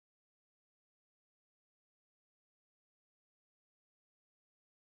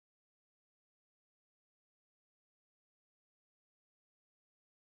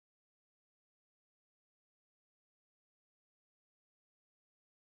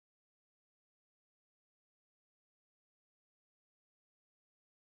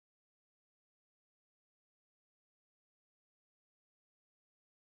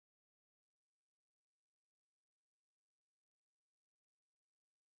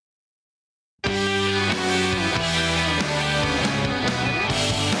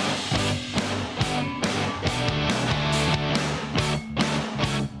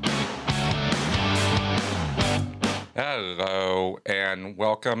and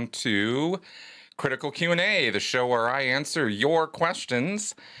welcome to Critical Q&A, the show where I answer your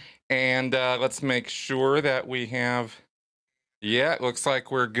questions. And let's make sure that we have, yeah, it looks like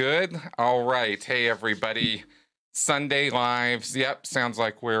we're good. All right. Hey, everybody. Sunday Lives. Yep, sounds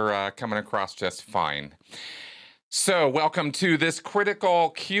like we're coming across just fine. So, welcome to this Critical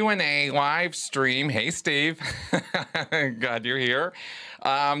Q&A live stream. Hey, Steve. Glad you're here.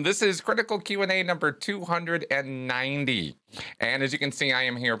 This is Critical Q&A number 290. And as you can see, I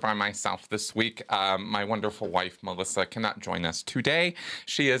am here by myself this week. My wonderful wife, Melissa, cannot join us today.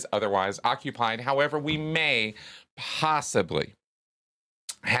 She is otherwise occupied. However, we may possibly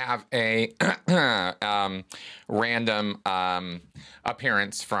have a random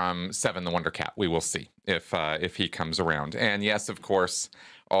appearance from Seven the Wonder Cat. We will see if he comes around. And yes, of course,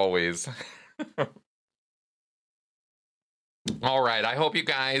 always. All right. I hope you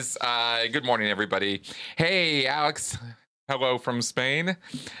guys. Good morning, everybody. Hey, Alex. Hello from Spain.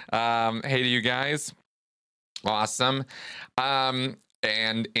 Hey to you guys. Awesome.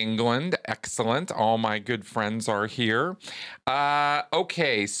 And England, excellent. All my good friends are here.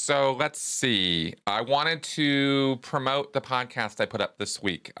 Okay, so let's see. I wanted to promote the podcast I put up this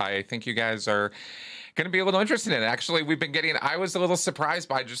week. I think you guys are going to be a little interested in it. Actually, I was a little surprised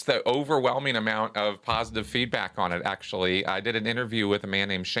by just the overwhelming amount of positive feedback on it, actually. I did an interview with a man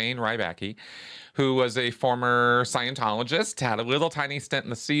named Shane Rybacki, who was a former Scientologist, had a little tiny stint in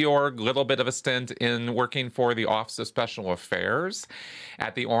the Sea Org, little bit of a stint in working for the Office of Special Affairs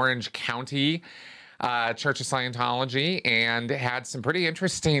at the Orange County Church of Scientology, and had some pretty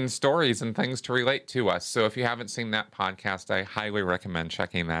interesting stories and things to relate to us. So if you haven't seen that podcast, I highly recommend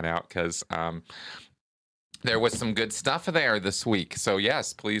checking that out, because there was some good stuff there this week. So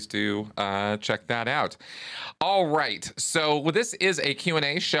yes, please do check that out. All right. So this is a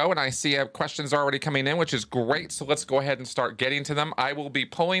Q&A show, and I see questions already coming in, which is great. So let's go ahead and start getting to them. I will be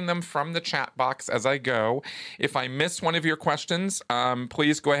pulling them from the chat box as I go. If I miss one of your questions,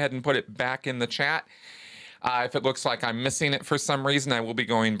 please go ahead and put it back in the chat. If it looks like I'm missing it for some reason, I will be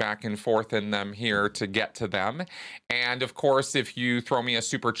going back and forth in them here to get to them. And of course, if you throw me a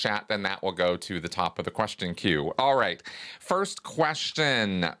super chat, then that will go to the top of the question queue. All right. First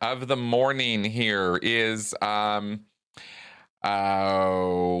question of the morning here is,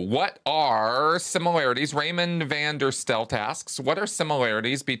 what are similarities? Raymond van der Stelt asks, what are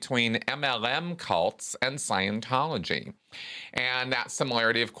similarities between MLM cults and Scientology? And that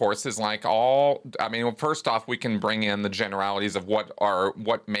similarity, of course, is like first off, we can bring in the generalities of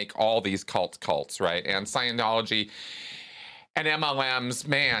what make all these cults, right? And Scientology and MLMs,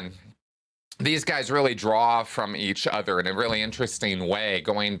 man, these guys really draw from each other in a really interesting way,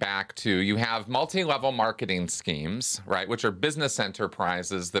 going back to, you have multi-level marketing schemes, right, which are business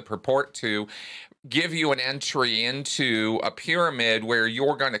enterprises that purport to give you an entry into a pyramid where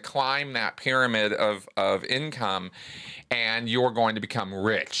you're going to climb that pyramid of income, and you're going to become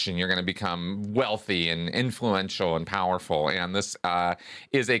rich, and you're going to become wealthy and influential and powerful. And this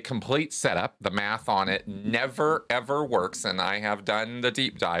is a complete setup. The math on it never, ever works. And I have done the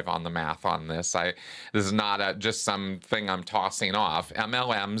deep dive on the math on this. This is not just something I'm tossing off.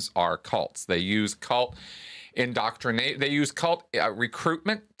 MLMs are cults. They use cult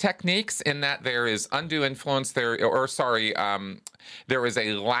recruitment techniques, in that there is undue influence there, there is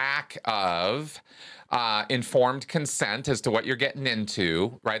a lack of informed consent as to what you're getting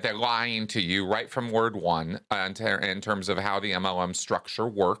into, right? They're lying to you right from word one in terms of how the MLM structure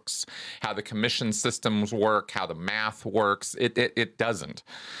works, how the commission systems work, how the math works. It doesn't.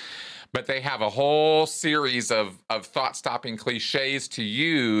 But they have a whole series of thought-stopping cliches to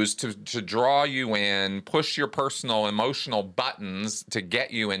use to draw you in, push your personal emotional buttons to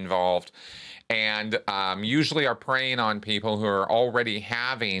get you involved, and usually are preying on people who are already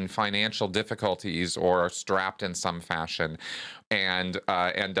having financial difficulties or are strapped in some fashion, and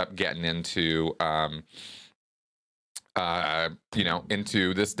end up getting into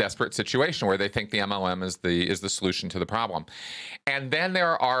into this desperate situation where they think the MLM is the solution to the problem. And then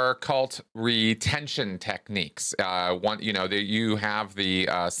there are cult retention techniques. You have the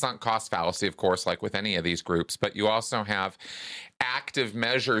sunk cost fallacy, of course, like with any of these groups, but you also have active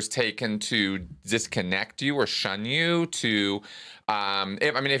measures taken to disconnect you or shun you to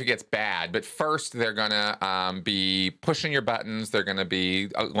if it gets bad. But first, they're going to be pushing your buttons. They're going to be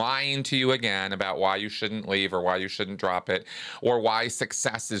lying to you again about why you shouldn't leave or why you shouldn't drop it, or why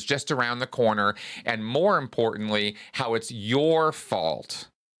success is just around the corner. And more importantly, how it's your fault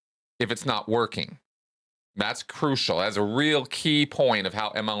if it's not working. That's crucial. That's a real key point of how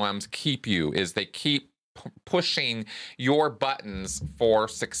MLMs keep you, is they keep pushing your buttons for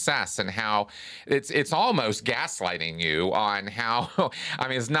success, and how it's almost gaslighting you on how I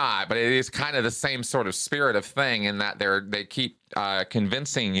mean, it's not, but it is kind of the same sort of spirit of thing, in that they keep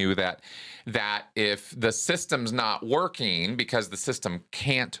convincing you that if the system's not working, because the system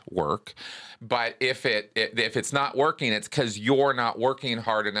can't work, but if it's not working, it's because you're not working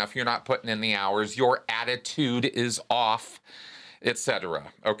hard enough, you're not putting in the hours, your attitude is off, etc.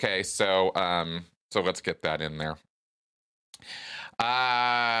 Okay, so let's get that in there.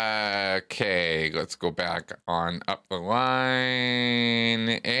 Okay, let's go back on up the line.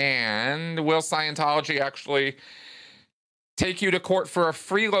 And will Scientology actually take you to court for a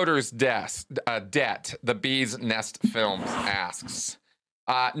freeloader's debt? The Bee's Nest Films asks.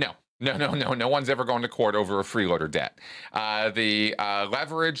 No. No one's ever going to court over a freeloader debt. The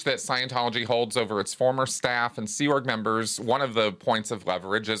leverage that Scientology holds over its former staff and Sea Org members, one of the points of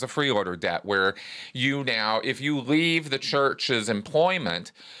leverage is a freeloader debt, where you now, if you leave the church's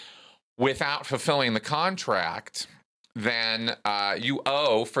employment without fulfilling the contract, then you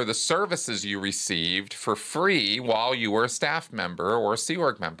owe for the services you received for free while you were a staff member or a Sea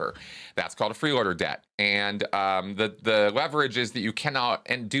Org member. That's called a freeloader debt. And the leverage is that you cannot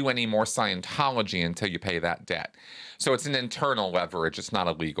do any more Scientology until you pay that debt. So it's an internal leverage. It's not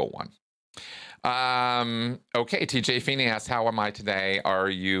a legal one. Okay, TJ Feeney asks, how am I today? Are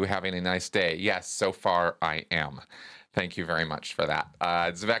you having a nice day? Yes, so far I am. Thank you very much for that.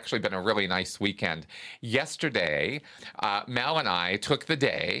 It's actually been a really nice weekend. Yesterday, Mel and I took the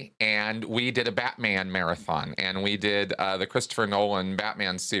day and we did a Batman marathon, and we did the Christopher Nolan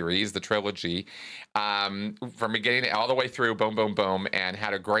Batman series, the trilogy, from beginning all the way through, boom, boom, boom, and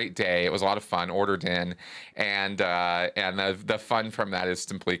had a great day. It was a lot of fun, ordered in, and the fun from that is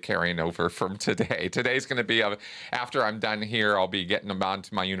simply carrying over from today. Today's going to be, after I'm done here, I'll be getting them on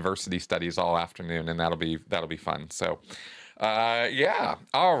to my university studies all afternoon, and that'll be fun. So, yeah,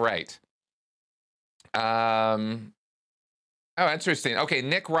 all right. Oh, interesting. Okay,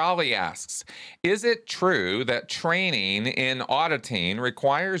 Nick Raleigh asks, is it true that training in auditing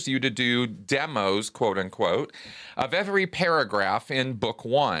requires you to do demos, quote unquote, of every paragraph in book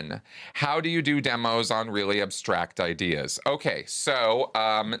one? How do you do demos on really abstract ideas? Okay, so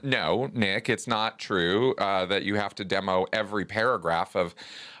no, Nick, it's not true that you have to demo every paragraph of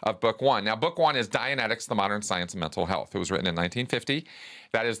book one. Now, book one is Dianetics, the Modern Science of Mental Health. It was written in 1950.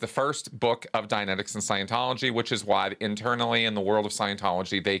 That is the first book of Dianetics and Scientology, which is why internally in the world of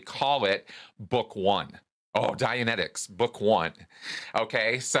Scientology, they call it book one. Oh, Dianetics, book one.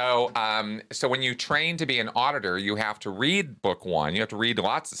 Okay, so when you train to be an auditor, you have to read book one. You have to read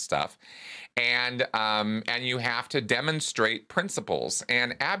lots of stuff, and you have to demonstrate principles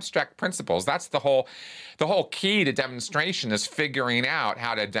and abstract principles. That's the whole key to demonstration, is figuring out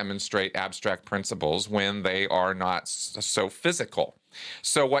how to demonstrate abstract principles when they are not so physical.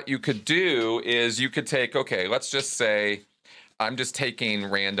 So what you could do is you could take, okay, let's just say, I'm just taking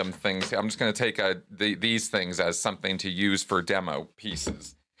random things. I'm just going to take these things as something to use for demo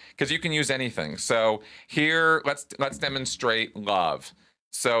pieces, because you can use anything. So here, let's demonstrate love.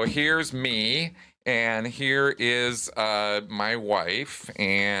 So here's me, and here is my wife,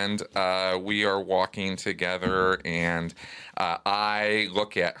 and we are walking together, and I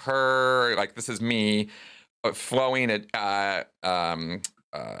look at her, like this is me flowing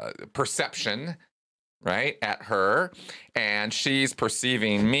perception, right, at her, and she's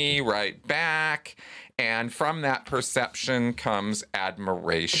perceiving me right back, and from that perception comes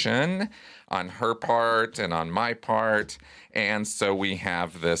admiration on her part and on my part, and so we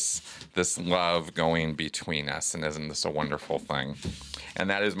have this love going between us, and isn't this a wonderful thing? And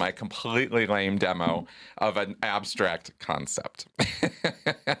that is my completely lame demo of an abstract concept.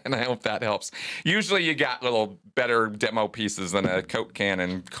 And I hope that helps. Usually you got little better demo pieces than a Coke can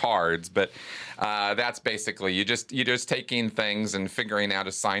and cards, but that's basically, you're just taking things and figuring out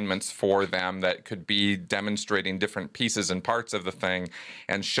assignments for them that could be demonstrating different pieces and parts of the thing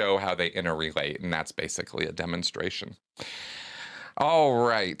and show how they interrelate. And that's basically a demonstration. All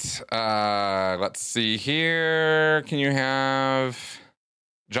right. Let's see here. Can you have...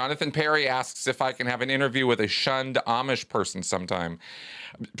 Jonathan Perry asks if I can have an interview with a shunned Amish person sometime.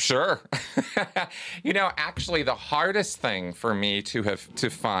 Sure. You know, actually, the hardest thing for me to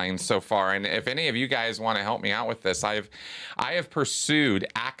find so far, and if any of you guys want to help me out with this, I have pursued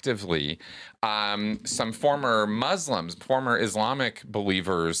actively some former Muslims, former Islamic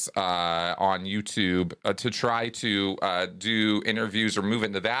believers on YouTube to try to do interviews or move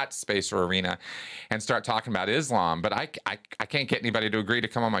into that space or arena and start talking about Islam. But I can't get anybody to agree to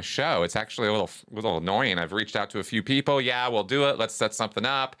come on my show. It's actually a little annoying. I've reached out to a few people. Yeah, we'll do it. Let's set something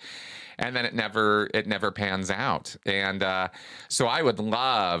up. and then it never pans out. And so I would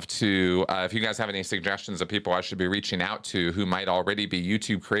love to, if you guys have any suggestions of people I should be reaching out to who might already be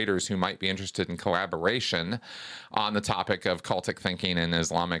YouTube creators who might be interested in collaboration on the topic of cultic thinking and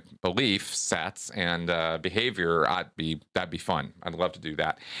Islamic belief sets and behavior, that'd be fun. I'd love to do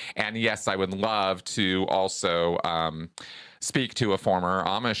that. And yes, I would love to also speak to a former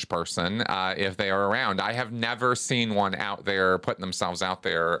Amish person if they are around. I have never seen one out there putting themselves out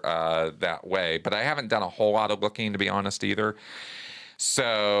there that way, but I haven't done a whole lot of looking, to be honest, either.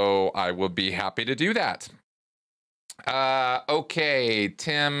 So I will be happy to do that. Okay,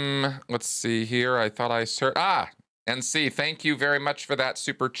 Tim, let's see here. I thought I searched. NC, thank you very much for that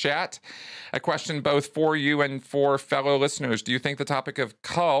super chat. A question both for you and for fellow listeners. Do you think the topic of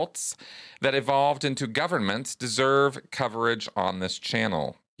cults that evolved into governments deserve coverage on this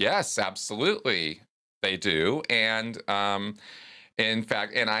channel? Yes, absolutely, they do. And in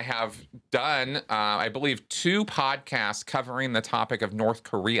fact, and I have done, I believe, 2 podcasts covering the topic of North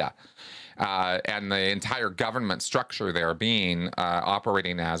Korea. And the entire government structure there being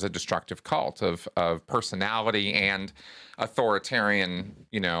operating as a destructive cult of personality and authoritarian,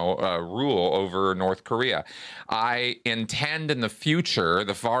 rule over North Korea. I intend in the future,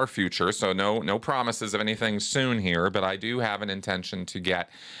 the far future, so no promises of anything soon here, but I do have an intention to get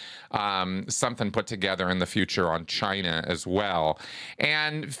something put together in the future on China as well,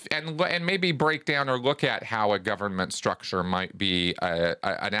 and maybe break down or look at how a government structure might be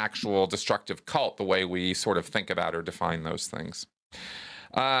an actual destructive cult, the way we sort of think about or define those things.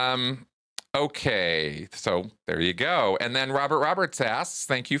 Okay, so there you go. And then Robert Roberts asks,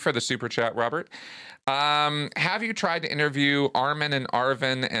 thank you for the super chat, Robert. Have you tried to interview Armin and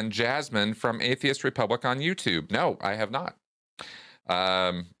Arvin and Jasmine from Atheist Republic on YouTube? No, I have not.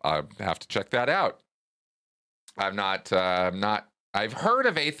 I have to check that out. I've heard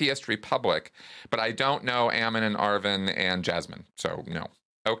of Atheist Republic, but I don't know Ammon and Arvin and Jasmine. So no.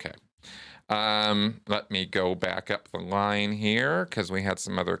 Okay. Let me go back up the line here because we had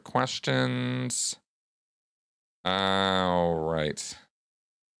some other questions. All right.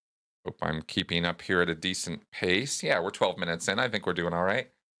 Hope I'm keeping up here at a decent pace. Yeah, we're 12 minutes in. I think we're doing all right.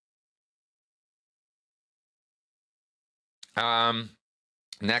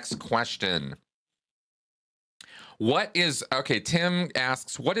 Next question. Tim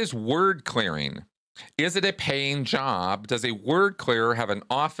asks, what is word clearing? Is it a paying job? Does a word clearer have an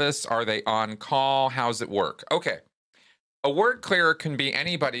office? Are they on call? How's it work? Okay. A word clearer can be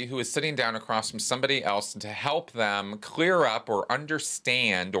anybody who is sitting down across from somebody else to help them clear up or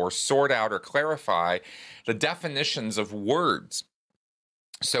understand or sort out or clarify the definitions of words.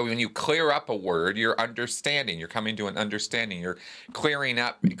 So when you clear up a word, you're understanding, you're coming to an understanding, you're clearing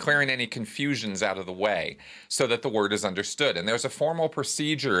any confusions out of the way so that the word is understood. And there's a formal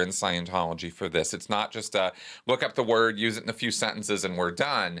procedure in Scientology for this. It's not just look up the word, use it in a few sentences, and we're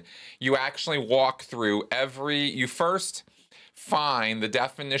done. You actually walk through you first find the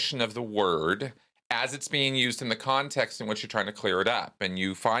definition of the word as it's being used in the context in which you're trying to clear it up. And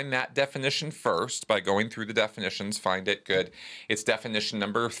you find that definition first by going through the definitions, find it good. It's definition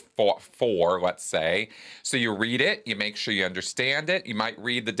number 4, let's say. So you read it, you make sure you understand it. You might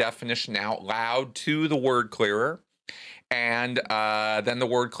read the definition out loud to the word clearer. And then the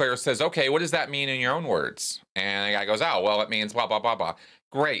word clearer says, okay, what does that mean in your own words? And the guy goes, oh, well, it means blah, blah, blah, blah.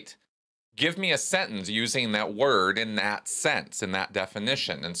 Great. Give me a sentence using that word in that sense, in that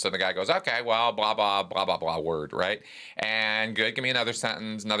definition. And so the guy goes, okay, well, blah, blah, blah, blah, blah word, right? And good, give me another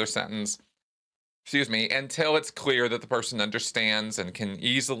sentence, excuse me, until it's clear that the person understands and can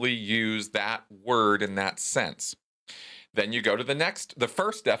easily use that word in that sense. Then you go to the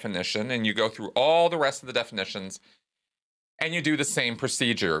first definition, and you go through all the rest of the definitions, and you do the same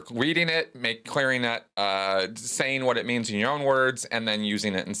procedure, reading it, clearing it, saying what it means in your own words, and then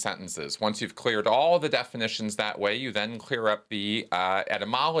using it in sentences. Once you've cleared all the definitions that way, you then clear up the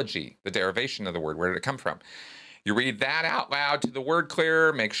etymology, the derivation of the word. Where did it come from? You read that out loud to the word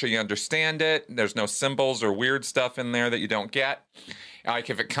clearer, make sure you understand it. There's no symbols or weird stuff in there that you don't get.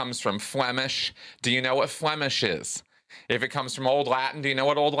 Like if it comes from Flemish, do you know what Flemish is? If it comes from Old Latin, do you know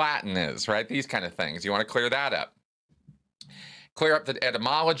what Old Latin is, right? These kind of things. You want to clear that up. Clear up the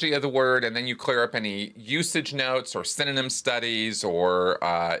etymology of the word, and then you clear up any usage notes or synonym studies or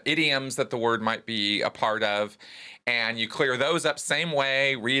idioms that the word might be a part of. And you clear those up same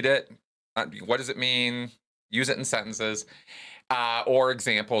way, read it. What does it mean? Use it in sentences or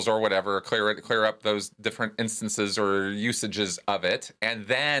examples or whatever. Clear up those different instances or usages of it. And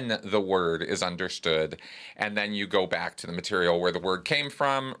then the word is understood. And then you go back to the material where the word came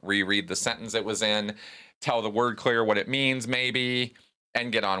from, reread the sentence it was in, tell the word clear what it means maybe,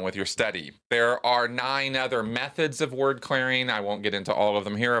 and get on with your study. There are 9 other methods of word clearing. I won't get into all of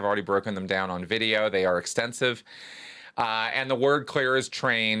them here. I've already broken them down on video. They are extensive. And the word clearer is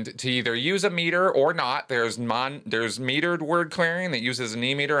trained to either use a meter or not. There's metered word clearing that uses an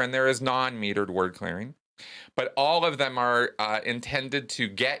e-meter, and there is non-metered word clearing. But all of them are intended to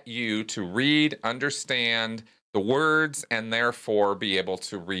get you to read, understand the words, and therefore be able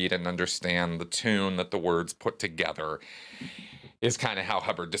to read and understand the tune that the words put together, is kind of how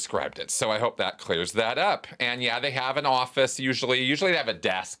Hubbard described it. So I hope that clears that up. And yeah, they have an office. Usually they have a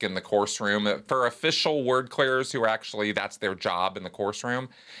desk in the course room. For official word clearers who are actually, that's their job in the course room,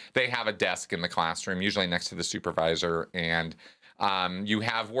 they have a desk in the classroom, usually next to the supervisor. And you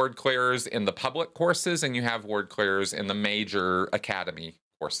have word clearers in the public courses, and you have word clearers in the major academy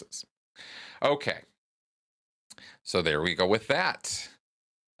courses. Okay. So there we go with that.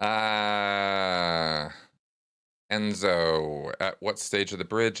 Enzo, at what stage of the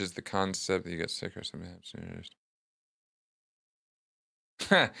bridge is the concept that you get sick or something?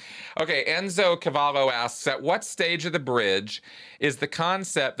 Okay, Enzo Cavallo asks, at what stage of the bridge is the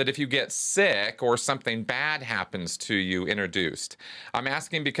concept that if you get sick or something bad happens to you introduced? I'm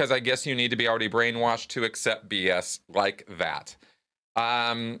asking because I guess you need to be already brainwashed to accept BS like that.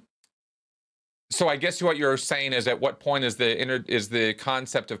 So I guess what you're saying is, at what point is the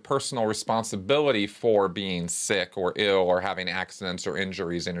concept of personal responsibility for being sick or ill or having accidents or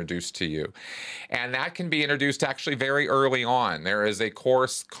injuries introduced to you? And that can be introduced actually very early on. There is a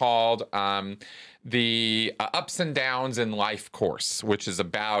course called the Ups and Downs in Life course, which is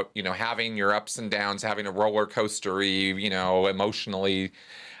about, having your ups and downs, having a roller coastery, emotionally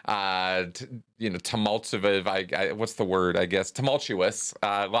tumultuous, what's the word, I guess, tumultuous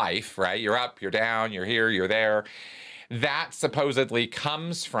life, right? You're up, you're down, you're here, you're there. That supposedly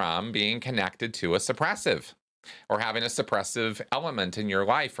comes from being connected to a suppressive, or having a suppressive element in your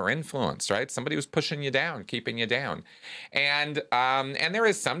life or influence, right? Somebody was pushing you down, keeping you down. And there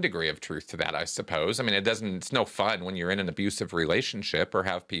is some degree of truth to that, I suppose. I mean, it's no fun when you're in an abusive relationship or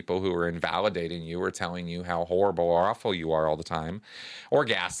have people who are invalidating you or telling you how horrible or awful you are all the time, or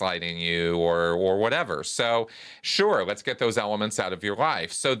gaslighting you or whatever. So sure, let's get those elements out of your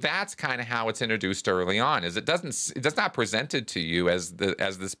life. So that's kind of how it's introduced early on, is it's not presented to you as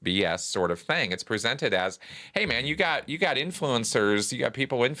this BS sort of thing. It's presented as, hey man, you got influencers, you got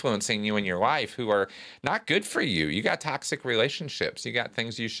people influencing you in your life who are not good for you. You got toxic relationships. You got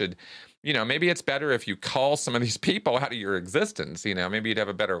things you should, maybe it's better if you call some of these people out of your existence. Maybe you'd have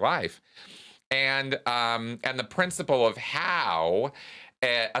a better life. And the principle of how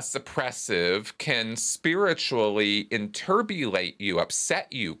a suppressive can spiritually interbulate you,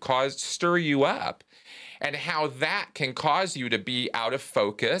 upset you, stir you up, and how that can cause you to be out of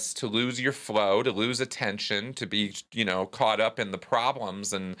focus, to lose your flow, to lose attention, to be, caught up in the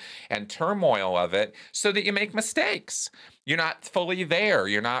problems and turmoil of it, so that you make mistakes. You're not fully there.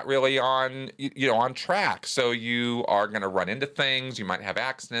 You're not really on track. So you are going to run into things. You might have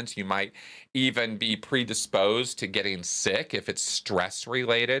accidents. You might even be predisposed to getting sick if it's stress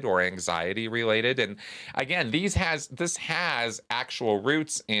related or anxiety related. And again, this has actual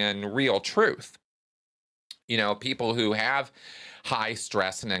roots in real truth. People who have high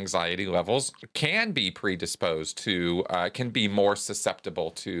stress and anxiety levels can be predisposed to, can be more susceptible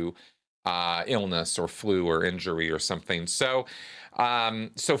to illness or flu or injury or something. So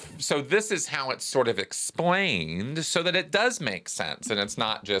this is how it's sort of explained so that it does make sense. And it's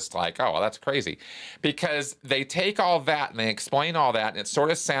not just like, oh, well, that's crazy. Because they take all that and they explain all that, and it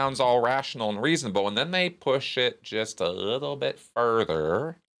sort of sounds all rational and reasonable. And then they push it just a little bit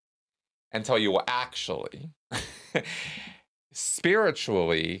further and tell you, well, actually,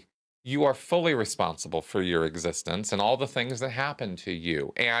 spiritually, you are fully responsible for your existence and all the things that happen to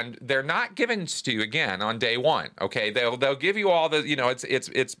you. And they're not given to you again on day one. Okay, they'll give you all the,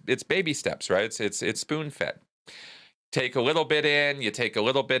 it's baby steps, right? It's spoon fed. Take a little bit in, you take a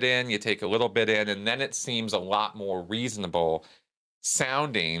little bit in, you take a little bit in, and then it seems a lot more reasonable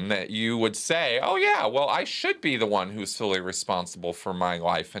sounding that you would say, oh yeah, well, I should be the one who's fully responsible for my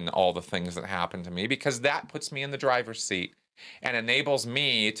life and all the things that happen to me, because that puts me in the driver's seat and enables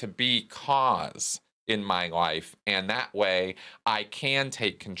me to be cause in my life. And that way I can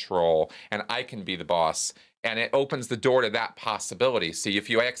take control and I can be the boss. And it opens the door to that possibility. See, if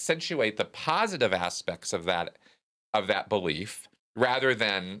you accentuate the positive aspects of that belief rather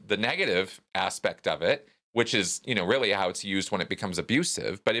than the negative aspect of it, which is, really how it's used when it becomes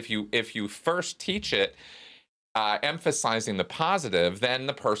abusive. But if you first teach it, emphasizing the positive, then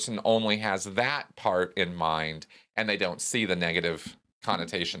the person only has that part in mind, and they don't see the negative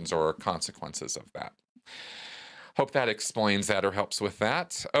connotations or consequences of that. Hope that explains that or helps with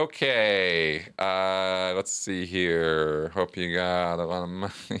that. Okay, let's see here. Hope you got a lot of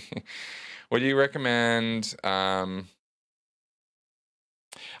money. What do you recommend?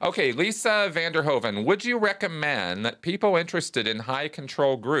 Okay, Lisa Vanderhoven, would you recommend that people interested in high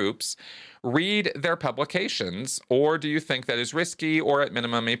control groups read their publications, or do you think that is risky or at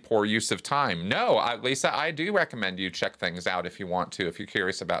minimum a poor use of time? No, Lisa, I do recommend you check things out if you want to, if you're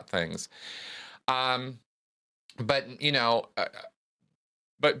curious about things. But,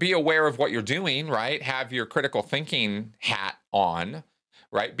 but be aware of what you're doing, right? Have your critical thinking hat on,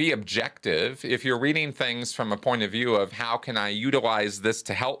 right? Be objective. If you're reading things from a point of view of how can I utilize this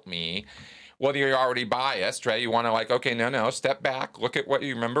to help me, well, you're already biased, right? You want to okay, no, step back, look at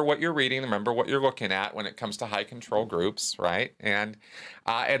remember what you're reading, remember what you're looking at when it comes to high control groups, right? And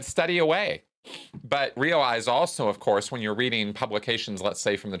study away. But realize also, of course, when you're reading publications, let's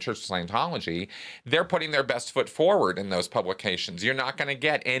say from the Church of Scientology, they're putting their best foot forward in those publications. You're not going to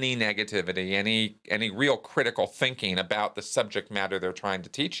get any negativity, any real critical thinking about the subject matter they're trying to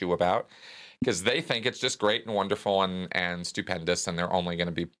teach you about, because they think it's just great and wonderful and stupendous, and they're only going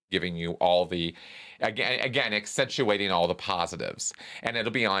to be giving you all the, again, accentuating all the positives. And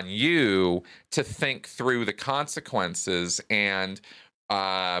it'll be on you to think through the consequences and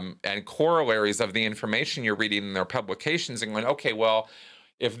corollaries of the information you're reading in their publications and going, okay, well,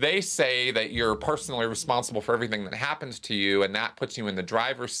 if they say that you're personally responsible for everything that happens to you and that puts you in the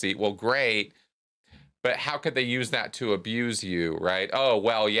driver's seat, well, great. But how could they use that to abuse you, right? Oh,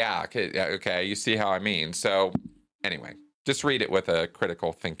 well, yeah. Okay, you see how I mean. So anyway, just read it with a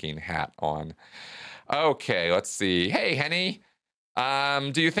critical thinking hat on. Okay, let's see. Hey, Henny.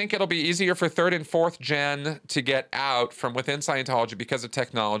 Do you think it'll be easier for third and fourth gen to get out from within Scientology because of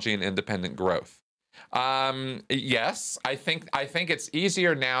technology and independent growth? Yes, I think it's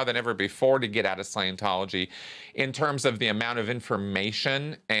easier now than ever before to get out of Scientology in terms of the amount of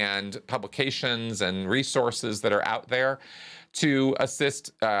information and publications and resources that are out there to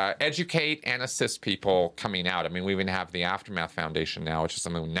assist, educate and assist people coming out. I mean, we even have the Aftermath Foundation now, which is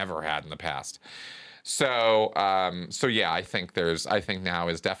something we never had in the past. So yeah, I think now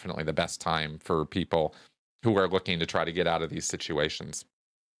is definitely the best time for people who are looking to try to get out of these situations.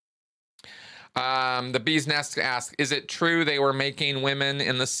 The Bee's Nest asks, is it true they were making women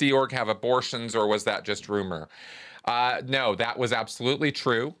in the Sea Org have abortions, or was that just rumor? No, that was absolutely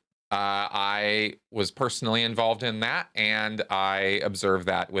true. I was personally involved in that, and I observed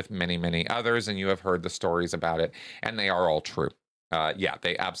that with many, many others, and you have heard the stories about it, and they are all true. Yeah,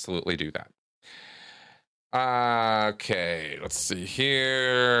 they absolutely do that. Okay, let's see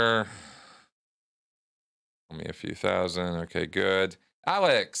here. Only a few thousand. Okay, good.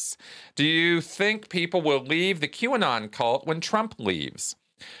 Alex, do you think people will leave the QAnon cult when Trump leaves?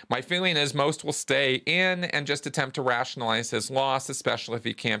 My feeling is most will stay in and just attempt to rationalize his loss, especially if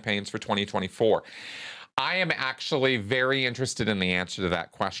he campaigns for 2024. I am actually very interested in the answer to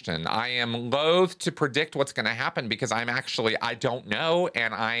that question. I am loath to predict what's going to happen because I don't know,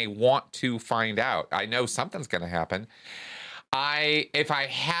 and I want to find out. I know something's going to happen. If I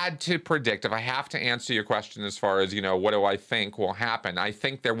had to predict, if I have to answer your question as far as, what do I think will happen? I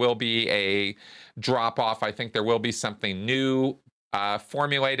think there will be a drop off. I think there will be something new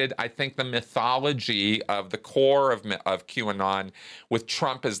formulated. I think the mythology of the core of QAnon with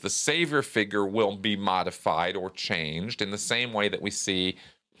Trump as the savior figure will be modified or changed in the same way that we see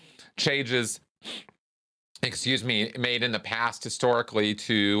changes made in the past historically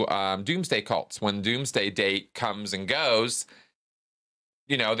to doomsday cults. When doomsday date comes and goes,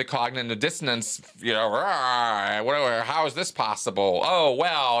 the cognitive dissonance, how is this possible? Oh,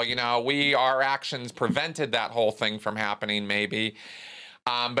 well, our actions prevented that whole thing from happening, maybe.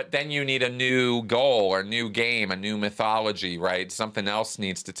 But then you need a new goal or new game, a new mythology, right? Something else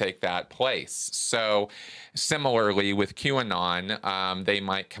needs to take that place. So similarly with QAnon, they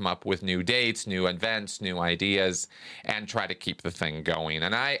might come up with new dates, new events, new ideas, and try to keep the thing going.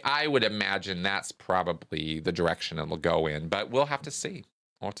 And I would imagine that's probably the direction it'll go in, but we'll have to see.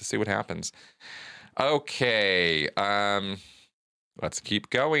 We'll have to see what happens. Okay, let's keep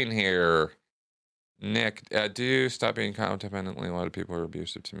going here. Nick, do stop being codependently. A lot of people are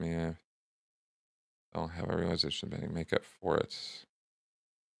abusive to me. I don't have a realization of make up for it.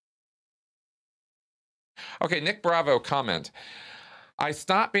 Okay, Nick Bravo comment. I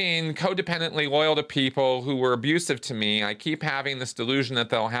stopped being codependently loyal to people who were abusive to me. I keep having this delusion that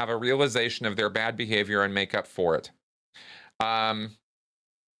they'll have a realization of their bad behavior and make up for it.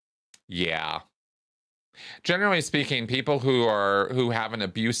 Yeah. Generally speaking, people who have an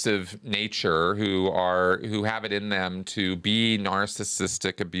abusive nature, who have it in them to be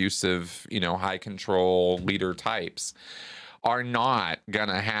narcissistic, abusive, high control leader types, are not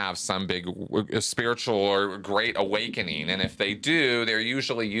gonna have some big spiritual or great awakening. And if they do, they're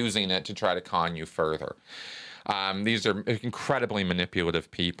usually using it to try to con you further. These are incredibly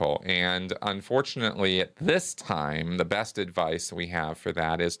manipulative people. And unfortunately, at this time, the best advice we have for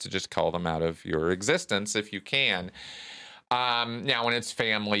that is to just call them out of your existence if you can. Now, when it's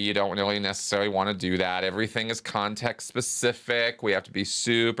family, you don't really necessarily want to do that. Everything is context specific. We have to be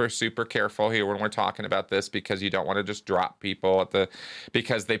super, super careful here when we're talking about this, because you don't want to just drop people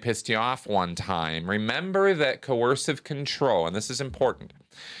because they pissed you off one time. Remember that coercive control, and this is important.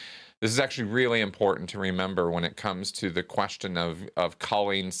 This is actually really important to remember when it comes to the question of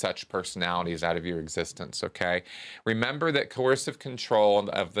culling such personalities out of your existence, okay? Remember that coercive control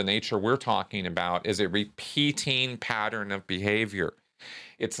of the nature we're talking about is a repeating pattern of behavior.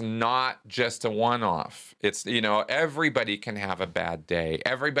 It's not just a one-off. It's, everybody can have a bad day.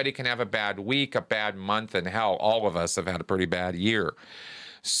 Everybody can have a bad week, a bad month, and hell, all of us have had a pretty bad year.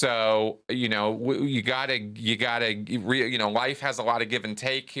 So, you gotta, life has a lot of give and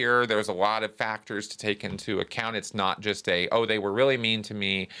take here. There's a lot of factors to take into account. It's not just they were really mean to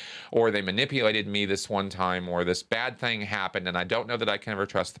me, or they manipulated me this one time, or this bad thing happened, and I don't know that I can ever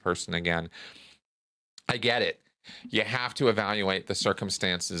trust the person again. I get it. You have to evaluate the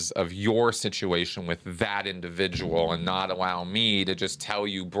circumstances of your situation with that individual and not allow me to just tell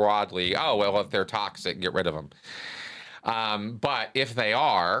you broadly, oh, well, if they're toxic, get rid of them. But if they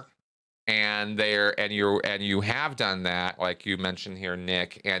are, and you have done that, like you mentioned here,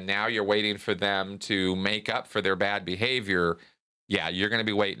 Nick, and now you're waiting for them to make up for their bad behavior, yeah, you're going to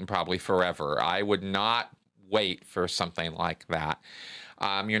be waiting probably forever. I would not wait for something like that.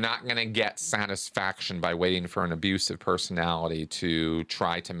 You're not going to get satisfaction by waiting for an abusive personality to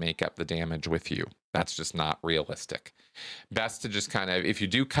try to make up the damage with you. That's just not realistic. Best to just kind of, if you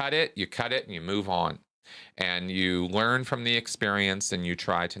do cut it, and you move on. And you learn from the experience, and you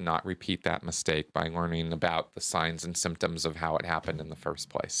try to not repeat that mistake by learning about the signs and symptoms of how it happened in the first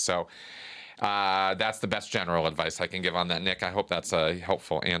place. So that's the best general advice I can give on that, Nick. I hope that's a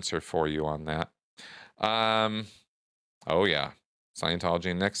helpful answer for you on that. Oh, yeah.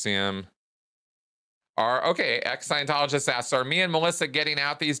 Scientology and NXIVM. Ex-Scientologist asks, are me and Melissa getting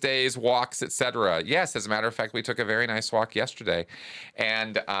out these days, walks, etc.? Yes, as a matter of fact, we took a very nice walk yesterday,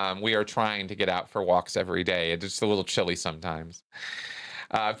 and we are trying to get out for walks every day. It's just a little chilly sometimes.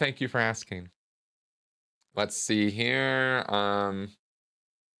 Thank you for asking. Let's see here.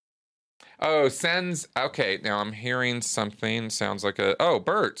 Okay, now I'm hearing something. Sounds like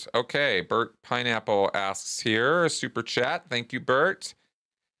Bert. Okay, Bert Pineapple asks here, a super chat. Thank you, Bert.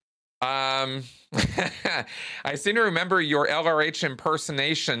 I seem to remember your LRH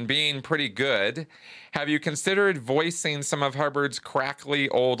impersonation being pretty good. Have you considered voicing some of Hubbard's crackly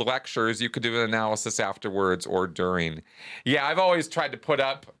old lectures? You could do an analysis afterwards or during. Yeah, I've always tried to put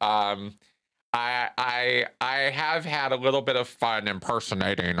up. I have had a little bit of fun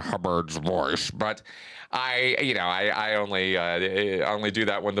impersonating Hubbard's voice, but I only do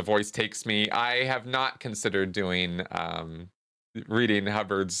that when the voice takes me. I have not considered doing reading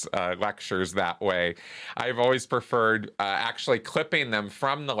Hubbard's lectures that way. I've always preferred actually clipping them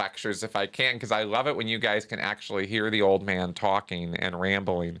from the lectures if I can, because I love it when you guys can actually hear the old man talking and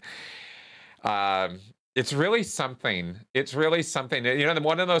rambling. It's really something. It's really something.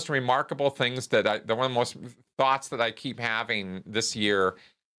 One of the most remarkable things one of the most thoughts that I keep having this year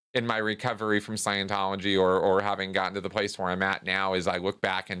in my recovery from Scientology, or having gotten to the place where I'm at now, is I look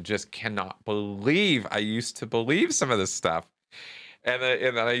back and just cannot believe I used to believe some of this stuff. And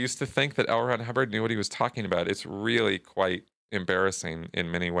I used to think that L. Ron Hubbard knew what he was talking about. It's really quite embarrassing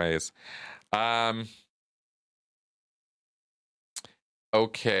in many ways.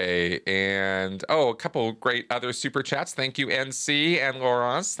 Okay, and a couple great other super chats. Thank you, NC and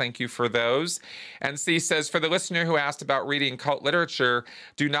Laurence. Thank you for those. NC says, for the listener who asked about reading cult literature,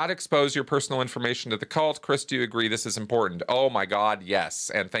 do not expose your personal information to the cult. Chris, do you agree this is important? Oh my God,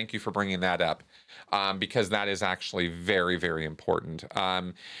 yes. And thank you for bringing that up, because that is actually very, very important.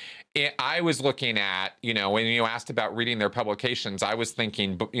 I was looking at, when you asked about reading their publications, I was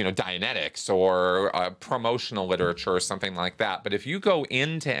thinking, Dianetics or promotional literature or something like that. But if you go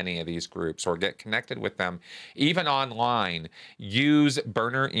into any of these groups or get connected with them, even online, use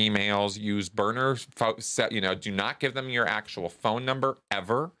burner emails, use burner, do not give them your actual phone number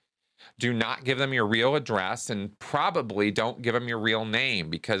ever. Do not give them your real address, and probably don't give them your real name,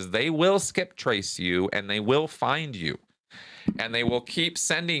 because they will skip trace you and they will find you. and they will keep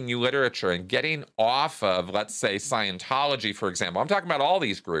sending you literature and getting off of, let's say, Scientology, for example. I'm talking about all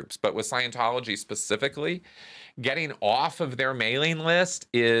these groups, but with Scientology specifically, getting off of their mailing list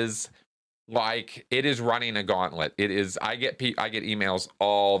is like, it is running a gauntlet. It is. I get emails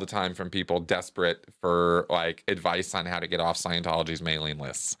all the time from people desperate for like advice on how to get off Scientology's mailing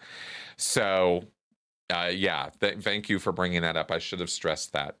lists. So yeah, thank you for bringing that up. I should have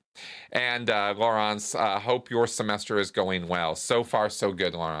stressed that. And Laurence, hope your semester is going well. So far, so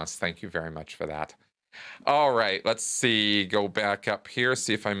good, Laurence. Thank you very much for that. All right, let's see. Go back up here,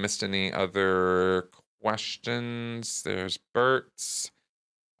 see if I missed any other questions. There's Bert's.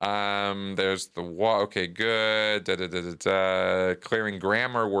 There's the okay, good. Clearing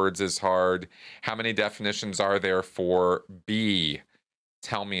grammar words is hard. How many definitions are there for be?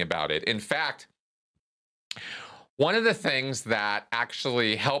 Tell me about it. In fact, one of the things that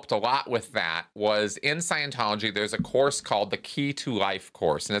actually helped a lot with that was in Scientology, there's a course called the Key to Life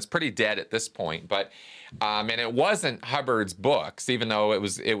course, and it's pretty dead at this point, but and it wasn't Hubbard's books, even though it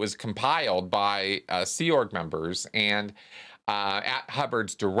was compiled by Sea Org members and at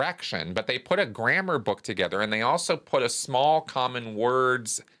Hubbard's direction, but they put a grammar book together, and they also put a small common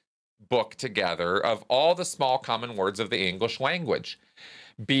words book together of all the small common words of the English language.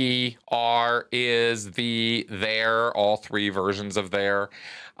 Be, are, is, the, there, all three versions of there,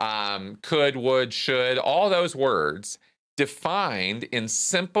 could, would, should, all those words defined in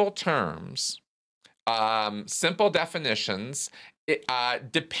simple terms, simple definitions,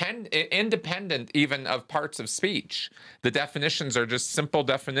 independent even of parts of speech. The definitions are just simple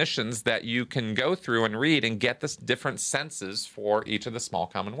definitions that you can go through and read and get the different senses for each of the small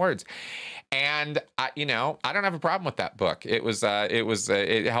common words. And I don't have a problem with that book.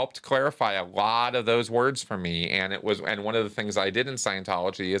 It helped clarify a lot of those words for me. And one of the things I did in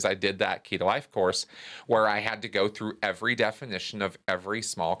Scientology is I did that Key to Life course where I had to go through every definition of every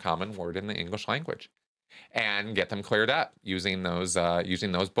small common word in the English language and get them cleared up using those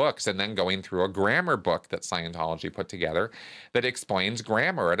books, and then going through a grammar book that Scientology put together that explains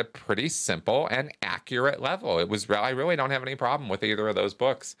grammar at a pretty simple and accurate level. I really don't have any problem with either of those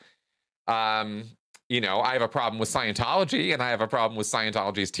books. I have a problem with Scientology and I have a problem with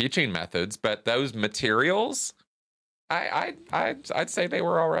Scientology's teaching methods, but those materials, I'd say they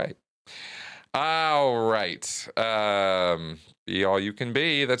were all right. All right. Be all you can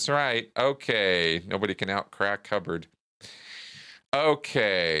be. That's right. Okay. Nobody can outcrack Hubbard.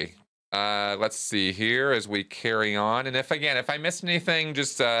 Okay. Let's see here as we carry on. And if I missed anything,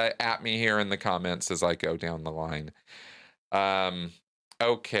 just at me here in the comments as I go down the line.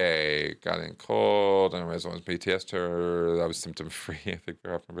 Okay. Got in cold. And was PTS tour. That was symptom free. I think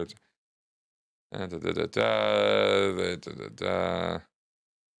we're off bridge.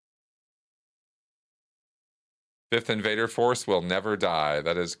 Fifth Invader Force will never die.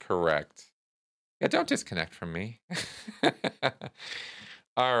 That is correct. Yeah, don't disconnect from me.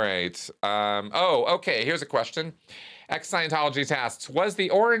 All right. Okay. Here's a question. Ex-Scientology asks, was the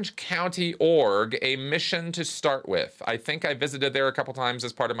Orange County org a mission to start with? I think I visited there a couple times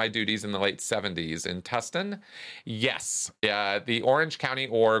as part of my duties in the late 70s. In Tustin? Yes. The Orange County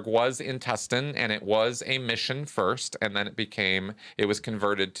org was in Tustin, and it was a mission first, and then it was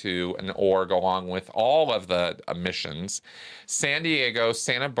converted to an org along with all of the missions. San Diego,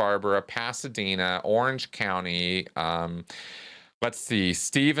 Santa Barbara, Pasadena, Orange County, let's see,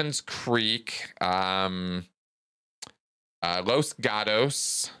 Stevens Creek, Los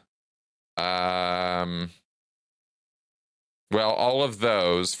Gatos, well, all of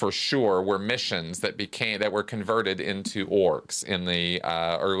those for sure were missions that were converted into orgs in the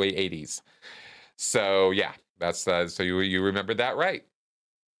early 80s. So yeah, that's so you remembered that right.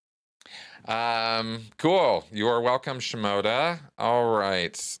 Cool. You are welcome, Shimoda. All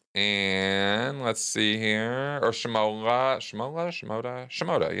right. And let's see here. Or Shimoda.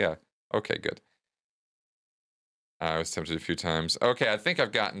 Yeah. Okay, good. I was tempted a few times. Okay, I think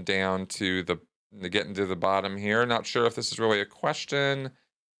I've gotten down to getting to the bottom here. Not sure if this is really a question.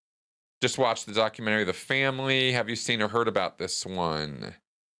 Just watched the documentary The Family. Have you seen or heard about this one?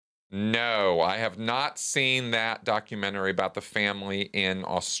 No, I have not seen that documentary about the family in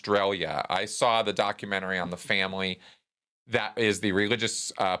Australia. I saw the documentary on The Family. That is the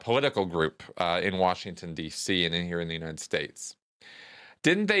religious political group in Washington, D.C. and here in the United States.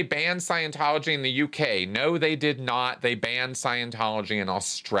 Didn't they ban Scientology in the UK? No, they did not. They banned Scientology in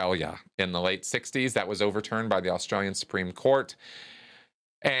Australia in the late 60s. That was overturned by the Australian Supreme Court.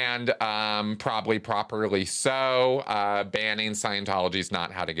 And probably properly so. Banning Scientology is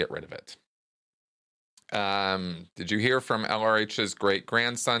not how to get rid of it. Did you hear from LRH's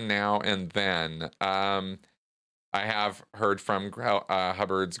great-grandson now and then? I have heard from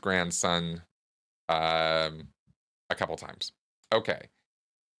Hubbard's grandson a couple times. Okay.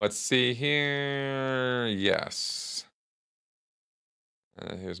 Let's see here. Yes.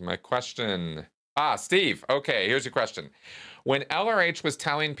 Here's my question. Steve. Okay, here's your question. When LRH was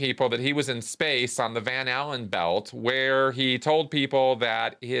telling people that he was in space on the Van Allen belt, where he told people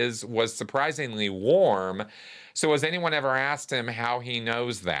that his was surprisingly warm, so has anyone ever asked him how he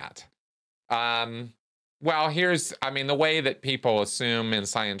knows that? Um, well, the way that people assume in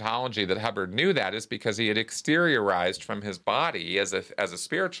Scientology that Hubbard knew that is because he had exteriorized from his body as a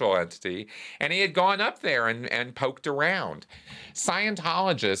spiritual entity, and he had gone up there and poked around.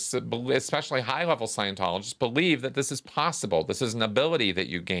 Scientologists, especially high-level Scientologists, believe that this is possible. This is an ability that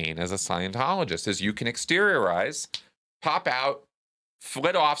you gain as a Scientologist, is you can exteriorize, pop out,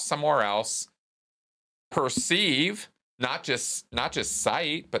 flit off somewhere else, perceive not just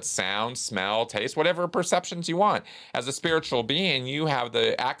sight, but sound, smell, taste, whatever perceptions you want. As a spiritual being, you have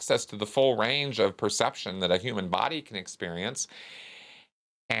the access to the full range of perception that a human body can experience,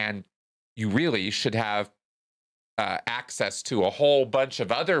 and you really should have access to a whole bunch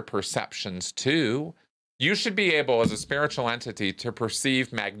of other perceptions too. You should be able, as a spiritual entity, to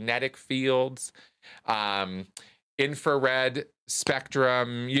perceive magnetic fields, infrared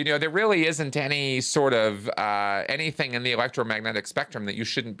spectrum. There really isn't any sort of anything in the electromagnetic spectrum that you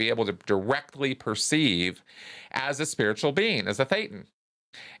shouldn't be able to directly perceive as a spiritual being, as a Thetan.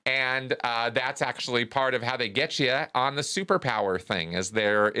 And that's actually part of how they get you on the superpower thing.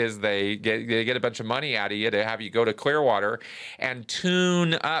 They get a bunch of money out of you to have you go to Clearwater and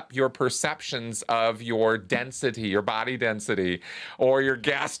tune up your perceptions of your density, your body density, or your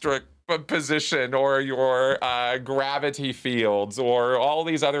gastric position, or your gravity fields, or all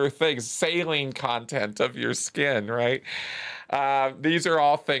these other things, saline content of your skin, right? These are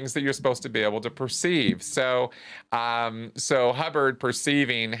all things that you're supposed to be able to perceive. So Hubbard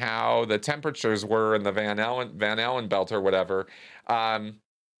perceiving how the temperatures were in the Van Allen belt or whatever,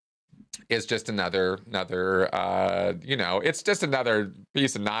 is just another it's just another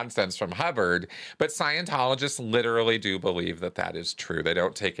piece of nonsense from Hubbard. But Scientologists literally do believe that that is true. They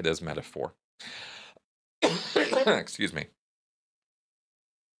don't take it as metaphor. Excuse me.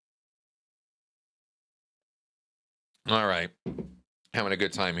 All right. Having a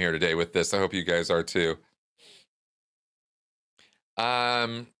good time here today with this. I hope you guys are too.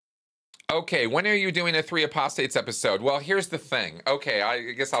 Okay, when are you doing a Three Apostates episode? Well, here's the thing. Okay,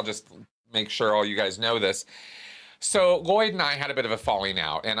 I guess I'll just make sure all you guys know this. So Lloyd and I had a bit of a falling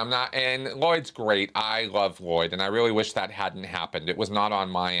out, and Lloyd's great. I love Lloyd, and I really wish that hadn't happened. It was not on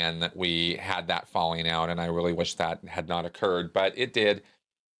my end that we had that falling out, and I really wish that had not occurred, but it did.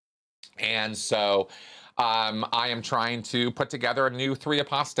 And so I am trying to put together a new Three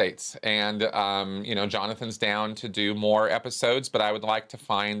Apostates, and Jonathan's down to do more episodes, but I would like to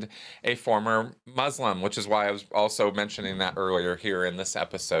find a former Muslim, which is why I was also mentioning that earlier here in this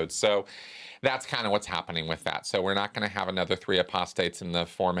episode. So that's kind of what's happening with that. So we're not going to have another Three Apostates in the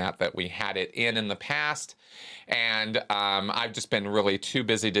format that we had it in the past. And I've just been really too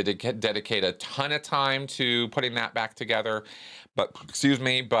busy to dedicate a ton of time to putting that back together. But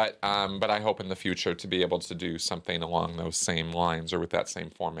I hope in the future to be able to do something along those same lines or with that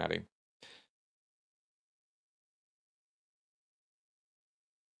same formatting.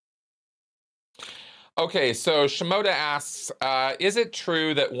 Okay, so Shimoda asks, is it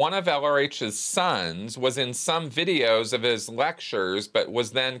true that one of LRH's sons was in some videos of his lectures, but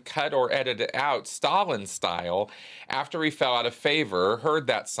was then cut or edited out Stalin style after he fell out of favor? Heard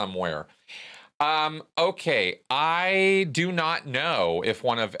that somewhere. Okay, I do not know if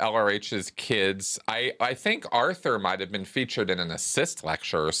one of LRH's kids, I think Arthur might have been featured in an assist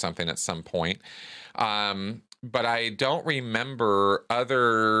lecture or something at some point. But I don't remember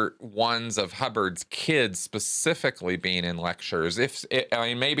other ones of Hubbard's kids specifically being in lectures.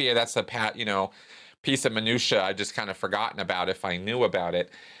 Maybe that's a piece of minutia I just kind of forgotten about if I knew about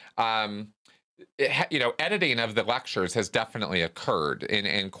it. Editing of the lectures has definitely occurred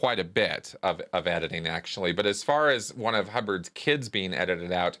in quite a bit of editing, actually. But as far as one of Hubbard's kids being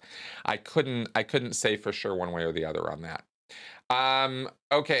edited out, I couldn't say for sure one way or the other on that.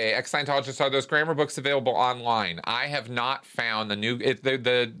 Okay, ex-Scientologists, are those grammar books available online? I have not found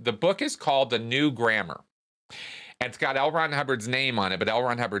the book is called The New Grammar. And it's got L. Ron Hubbard's name on it, but L.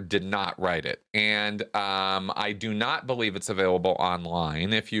 Ron Hubbard did not write it. And I do not believe it's available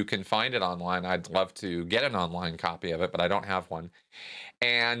online. If you can find it online, I'd love to get an online copy of it, but I don't have one.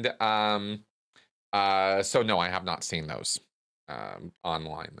 And so no, I have not seen those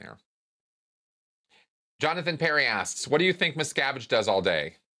online there. Jonathan Perry asks, what do you think Miscavige does all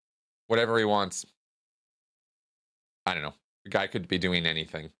day? Whatever he wants. I don't know. The guy could be doing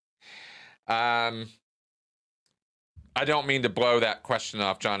anything. I don't mean to blow that question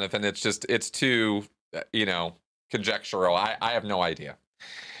off, Jonathan. It's too, conjectural. I have no idea.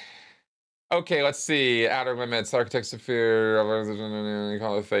 Okay, let's see. Outer Limits, Architects of Fear,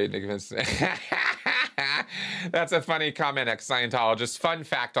 call it fate. That's a funny comment, ex-Scientologist. Fun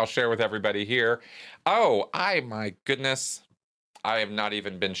fact I'll share with everybody here. Oh, my goodness. I have not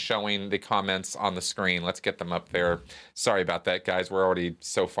even been showing the comments on the screen. Let's get them up there. Sorry about that, guys. We're already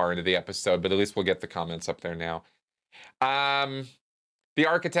so far into the episode, but at least we'll get the comments up there now. The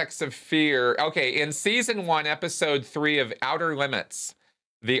Architects of Fear. Okay, in season 1, episode 3 of Outer Limits,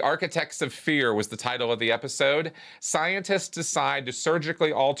 The Architects of Fear was the title of the episode. Scientists decide to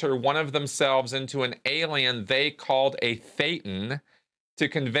surgically alter one of themselves into an alien they called a Thetan to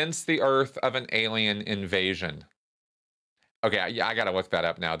convince the Earth of an alien invasion. Okay, yeah, I gotta look that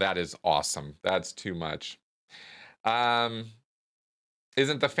up now. That is awesome. That's too much.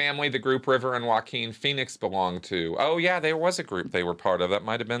 Isn't the family the group River and Joaquin Phoenix belonged to? Oh, yeah, there was a group they were part of. That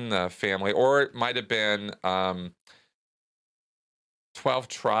might have been the family, or it might have been 12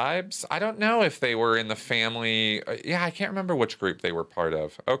 Tribes. I don't know if they were in the family. Yeah, I can't remember which group they were part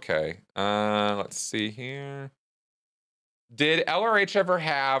of. Okay, let's see here. Did LRH ever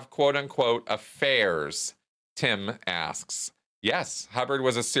have quote-unquote affairs? Tim asks. Yes, Hubbard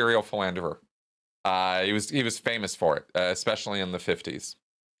was a serial philanderer. He was famous for it, especially in the 50s.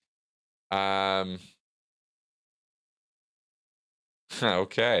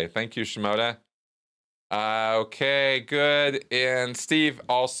 Okay, thank you, Shimoda. Okay, good. And Steve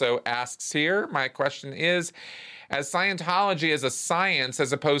also asks here, my question is, as Scientology is a science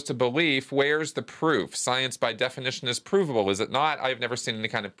as opposed to belief, where's the proof? Science by definition is provable, is it not? I've never seen any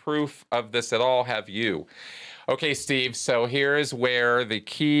kind of proof of this at all, have you? Okay, Steve, so here is where the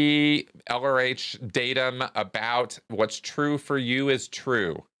key LRH datum about what's true for you is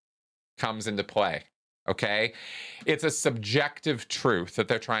true comes into play. Okay? It's a subjective truth that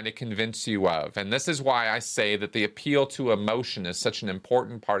they're trying to convince you of. And this is why I say that the appeal to emotion is such an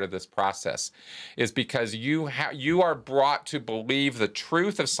important part of this process, is because you are brought to believe the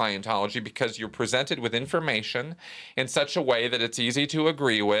truth of Scientology because you're presented with information in such a way that it's easy to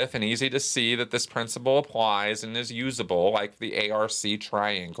agree with and easy to see that this principle applies and is usable, like the ARC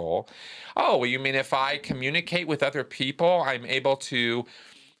triangle. Oh, you mean if I communicate with other people, I'm able to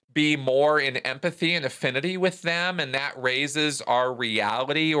be more in empathy and affinity with them, and that raises our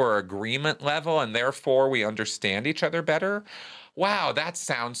reality or agreement level, and therefore we understand each other better? Wow, that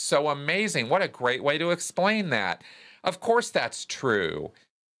sounds so amazing. What a great way to explain that. Of course that's true.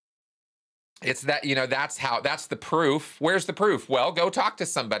 It's that, that's the proof. Where's the proof? Well, go talk to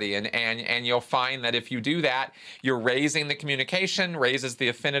somebody and you'll find that if you do that, you're raising the communication, raises the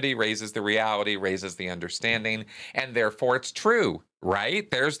affinity, raises the reality, raises the understanding, and therefore it's true, right?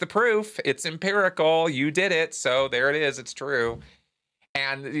 There's the proof. It's empirical. You did it. So there it is. It's true.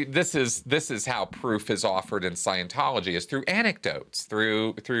 And this is how proof is offered in Scientology, is through anecdotes,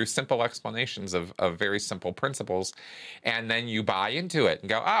 through simple explanations of very simple principles. And then you buy into it and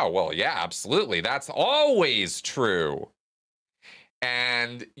go, oh, well, yeah, absolutely. That's always true.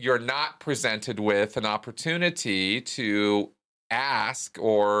 And you're not presented with an opportunity to ask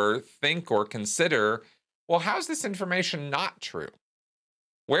or think or consider, well, how's this information not true?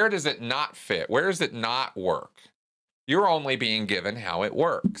 Where does it not fit? Where does it not work? You're only being given how it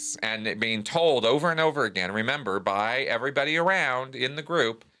works and being told over and over again, remember, by everybody around in the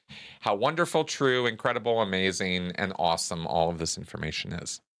group, how wonderful, true, incredible, amazing, and awesome all of this information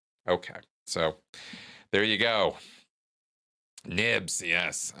is. Okay, so there you go. Nibs,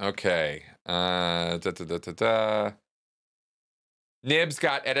 yes. Okay. Nibs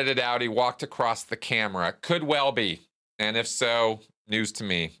got edited out. He walked across the camera. Could well be. And if so, news to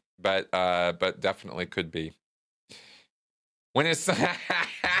me. But definitely could be. When is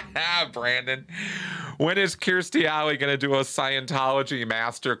Brandon? When is Kirstie Alley going to do a Scientology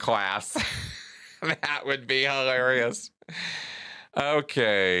masterclass? That would be hilarious.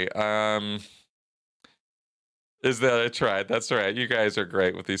 Okay. Is that right? That's right. You guys are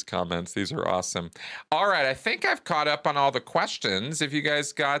great with these comments. These are awesome. All right, I think I've caught up on all the questions. If you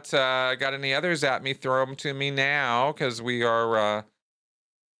guys got any others at me, throw them to me now, because we are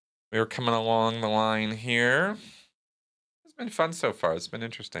coming along the line here. It's been fun so far. It's been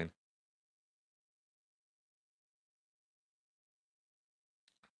interesting.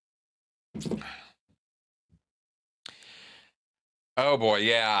 Oh boy,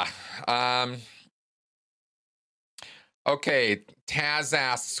 yeah. Okay, Taz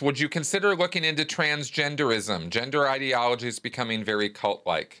asks, would you consider looking into transgenderism? Gender ideology is becoming very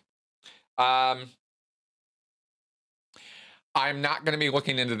cult-like. I'm not going to be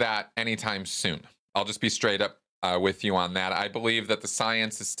looking into that anytime soon. I'll just be straight up with you on that. I believe that the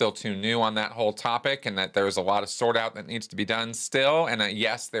science is still too new on that whole topic, and that there's a lot of sort out that needs to be done still. And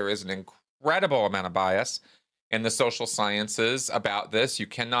yes, there is an incredible amount of bias in the social sciences about this. You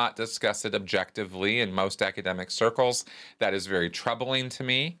cannot discuss it objectively in most academic circles. That is very troubling to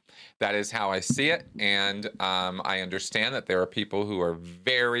me. That is how I see it. And I understand that there are people who are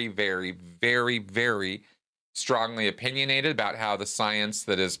very, very, very, very strongly opinionated about how the science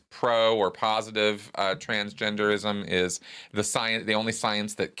that is pro or positive transgenderism is the only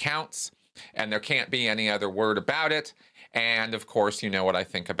science that counts, and there can't be any other word about it. And of course, you know what I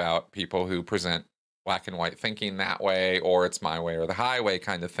think about people who present black and white thinking that way, or it's my way or the highway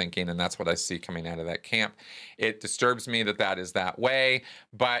kind of thinking, and that's what I see coming out of that camp. It disturbs me that that is that way,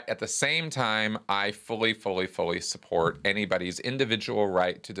 but at the same time, I fully support anybody's individual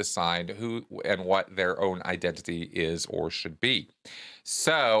right to decide who and what their own identity is or should be.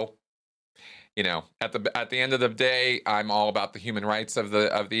 So, you know, at the end of the day, I'm all about the human rights of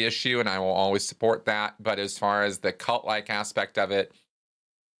the issue, and I will always support that. But as far as the cult-like aspect of it,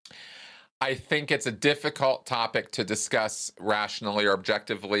 I think it's a difficult topic to discuss rationally or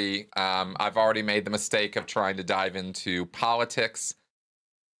objectively. I've already made the mistake of trying to dive into politics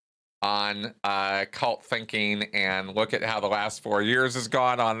on cult thinking, and look at how the last 4 years has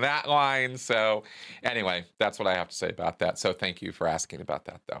gone on that line. So anyway, that's what I have to say about that. So thank you for asking about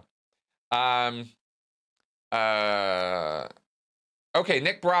that, though. Okay,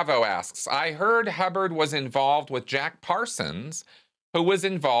 Nick Bravo asks, I heard Hubbard was involved with Jack Parsons, who was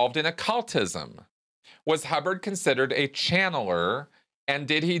involved in occultism. Was Hubbard considered a channeler, and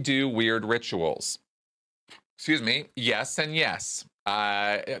did he do weird rituals? Excuse me, yes and yes.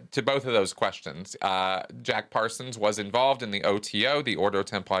 To both of those questions. Jack Parsons was involved in the OTO, the Ordo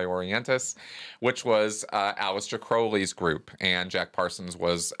Templi Orientis, which was Aleister Crowley's group. And Jack Parsons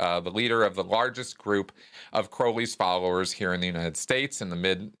was the leader of the largest group of Crowley's followers here in the United States in the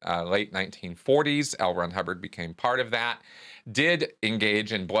late 1940s. L. Ron Hubbard became part of that, did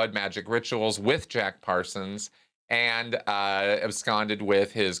engage in blood magic rituals with Jack Parsons, and absconded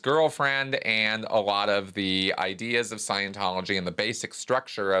with his girlfriend, and a lot of the ideas of Scientology and the basic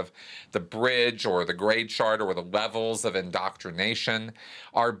structure of the bridge or the grade chart or the levels of indoctrination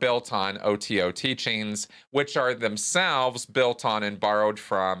are built on OTO teachings, which are themselves built on and borrowed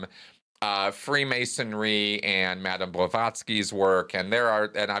from Freemasonry and Madame Blavatsky's work, and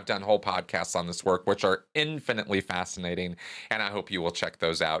I've done whole podcasts on this work, which are infinitely fascinating, and I hope you will check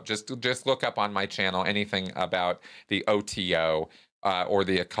those out. Just look up on my channel anything about the OTO or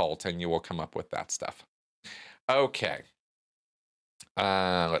the occult, and you will come up with that stuff. Okay,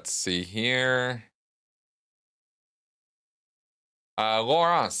 let's see here.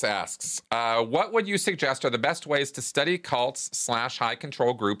 Laurence asks, what would you suggest are the best ways to study cults / high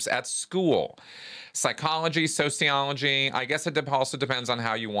control groups at school? Psychology, sociology? I guess it also depends on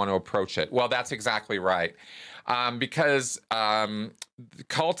how you want to approach it. Well, that's exactly right. Because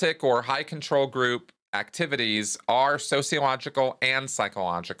cultic or high control group activities are sociological and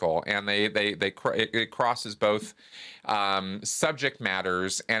psychological, and it crosses both subject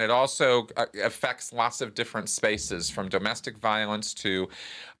matters, and it also affects lots of different spaces, from domestic violence to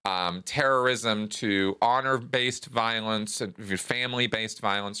terrorism to honor-based violence, family-based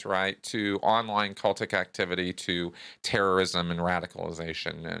violence, right, to online cultic activity, to terrorism and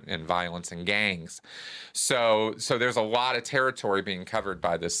radicalization and violence and gangs. So there's a lot of territory being covered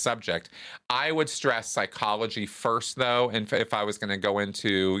by this subject. I would stress psychology first, though, and if I was going to go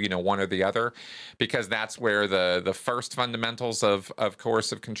into, you know, one or the other, because that's where the first fundamentals of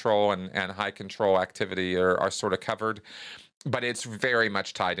coercive control and high control activity are sort of covered. But it's very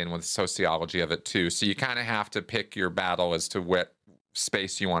much tied in with sociology of it, too. So you kind of have to pick your battle as to what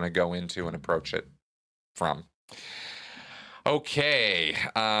space you want to go into and approach it from. Okay.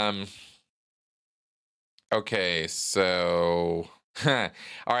 Okay, so... all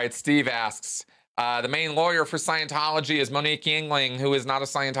right, Steve asks, the main lawyer for Scientology is Monique Yingling, who is not a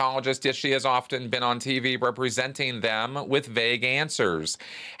Scientologist, yet she has often been on TV representing them with vague answers.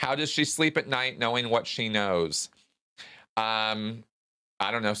 How does she sleep at night knowing what she knows? I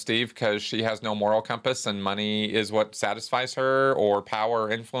don't know, Steve, because she has no moral compass and money is what satisfies her, or power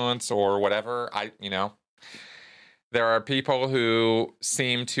or influence or whatever. There are people who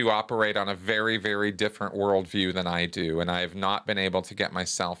seem to operate on a very, very different worldview than I do, and I have not been able to get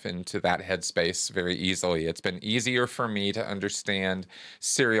myself into that headspace very easily. It's been easier for me to understand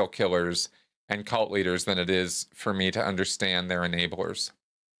serial killers and cult leaders than it is for me to understand their enablers.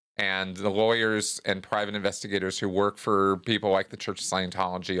 And the lawyers and private investigators who work for people like the Church of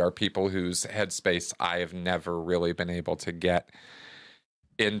Scientology are people whose headspace I have never really been able to get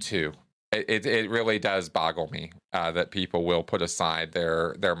into. It really does boggle me that people will put aside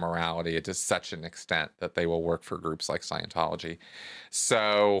their morality to such an extent that they will work for groups like Scientology.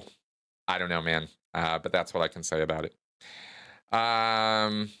 So I don't know, man, but that's what I can say about it.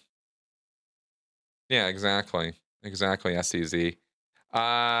 Yeah, exactly, SEZ.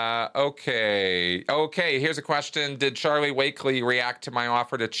 Okay. Here's a question. Did Charlie Wakely react to my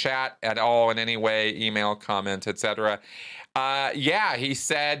offer to chat at all in any way, email, comment, etc.? Yeah, he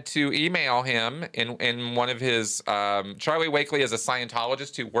said to email him in one of his. Charlie Wakely is a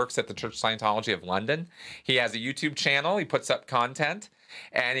Scientologist who works at the Church of Scientology of London. He has a YouTube channel. He puts up content.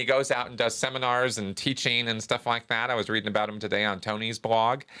 And he goes out and does seminars and teaching and stuff like that. I was reading about him today on Tony's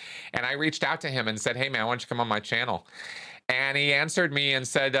blog. And I reached out to him and said, hey, man, why don't you come on my channel? And he answered me and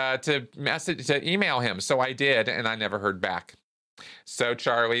said to email him. So I did, and I never heard back. So,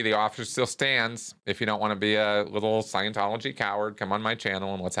 Charlie, the offer still stands. If you don't want to be a little Scientology coward, come on my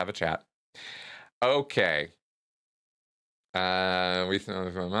channel and let's have a chat. Okay. We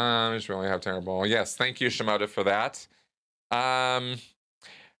just really have terrible. Yes, thank you, Shimoda, for that.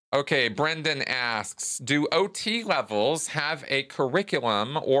 Okay, Brendan asks, do OT levels have a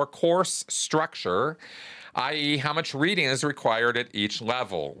curriculum or course structure, i.e. how much reading is required at each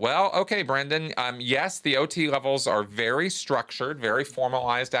level? Well, okay, Brendan, yes, the OT levels are very structured, very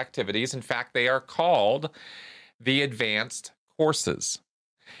formalized activities. In fact, they are called the advanced courses.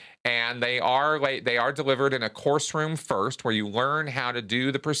 And they are delivered in a course room first, where you learn how to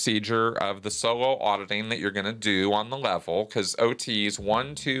do the procedure of the solo auditing that you're going to do on the level, because OTs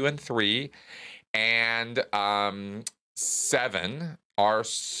 1, 2, and 3 and 7 are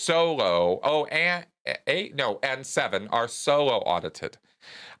solo. Oh, and 8, no, and 7 are solo audited.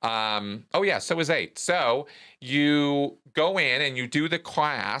 Oh yeah, so is 8. So you go in and you do the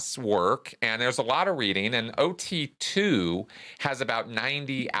class work, and there's a lot of reading, and OT2 has about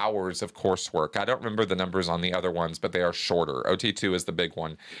 90 hours of coursework. I don't remember the numbers on the other ones, but they are shorter. OT2 is the big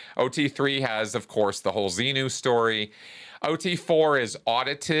one. OT3 has, of course, the whole Xenu story. OT4 is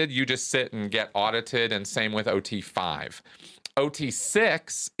audited. You just sit and get audited, and same with OT5.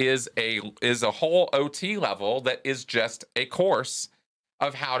 OT6 is a whole OT level that is just a course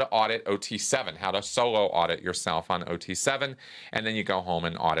of how to audit OT7, how to solo audit yourself on OT7, and then you go home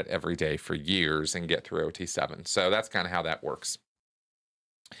and audit every day for years and get through OT7. So that's kind of how that works.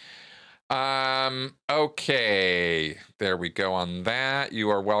 Okay, there we go on that.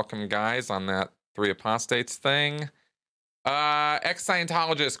 You are welcome, guys, on that 3 apostates thing.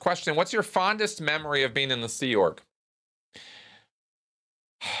 Ex-Scientologist question, what's your fondest memory of being in the Sea Org?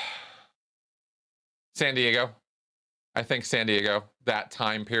 San Diego. I think San Diego, that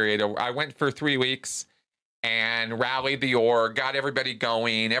time period. I went for 3 weeks and rallied the org, got everybody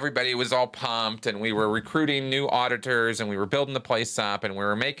going. Everybody was all pumped, and we were recruiting new auditors, and we were building the place up, and we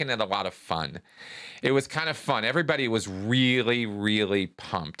were making it a lot of fun. It was kind of fun. Everybody was really, really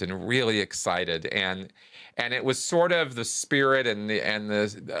pumped and really excited, and it was sort of the spirit and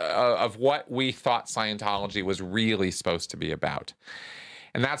the of what we thought Scientology was really supposed to be about.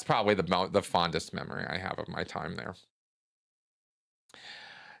 And that's probably the fondest memory I have of my time there.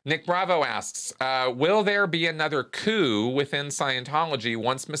 Nick Bravo asks, will there be another coup within Scientology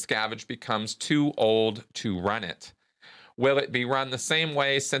once Miscavige becomes too old to run it? Will it be run the same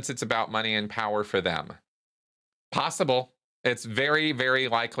way since it's about money and power for them? Possible. It's very, very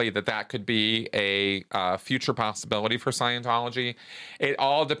likely that could be a future possibility for Scientology. It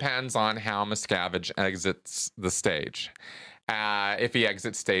all depends on how Miscavige exits the stage. If he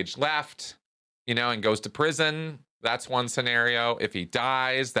exits stage left, and goes to prison, that's one scenario. If he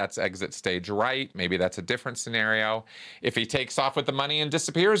dies, that's exit stage right. Maybe that's a different scenario. If he takes off with the money and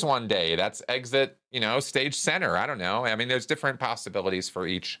disappears one day, that's exit, stage center. I don't know. I mean, there's different possibilities for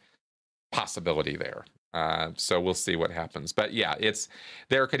each possibility there. So we'll see what happens. But yeah,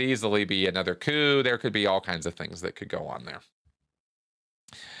 there could easily be another coup. There could be all kinds of things that could go on there.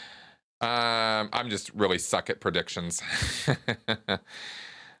 I'm just really suck at predictions.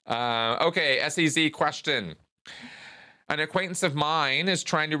 Okay, SEZ question. An acquaintance of mine is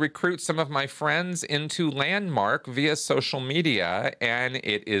trying to recruit some of my friends into Landmark via social media, and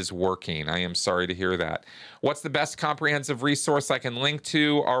it is working. I am sorry to hear that. What's the best comprehensive resource I can link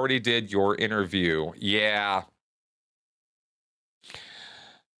to? Already did your interview. Yeah.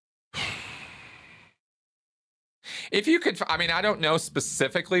 If you could, I don't know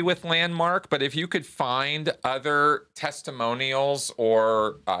specifically with Landmark, but if you could find other testimonials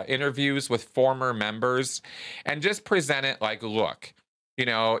or interviews with former members and just present it like, look, you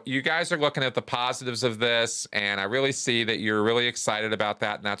know, you guys are looking at the positives of this, and I really see that you're really excited about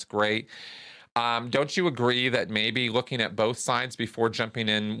that, and that's great. Don't you agree that maybe looking at both sides before jumping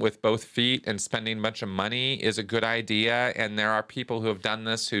in with both feet and spending a bunch of money is a good idea? And there are people who have done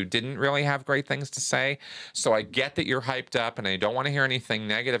this who didn't really have great things to say. So I get that you're hyped up, and I don't want to hear anything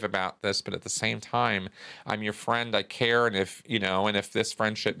negative about this, but at the same time, I'm your friend. I care. And if, you know, and if this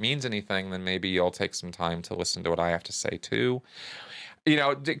friendship means anything, then maybe you'll take some time to listen to what I have to say too. You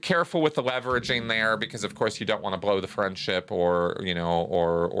know, careful with the leveraging there, because of course you don't want to blow the friendship, or, you know,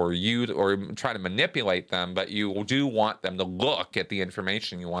 or try to manipulate them, but you do want them to look at the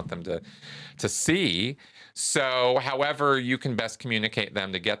information you want them to see. So however you can best communicate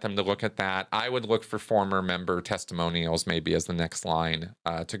them to get them to look at that, I would look for former member testimonials maybe as the next line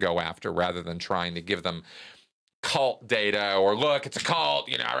to go after, rather than trying to give them cult data, or look, it's a cult,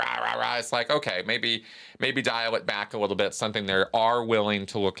 you know, rah, rah, rah. It's like, okay, maybe dial it back a little bit, something they are willing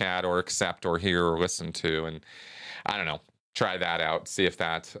to look at or accept or hear or listen to. And I don't know, try that out, see if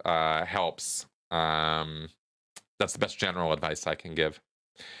that helps. That's the best general advice I can give.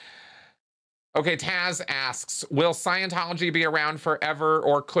 Okay, Taz asks, will Scientology be around forever,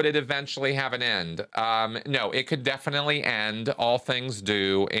 or could it eventually have an end? No, it could definitely end. All things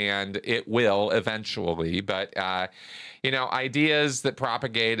do, and it will eventually. But, you know, ideas that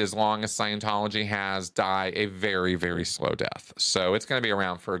propagate as long as Scientology has die a very, very slow death. So it's going to be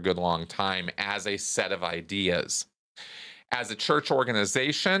around for a good long time as a set of ideas. As a church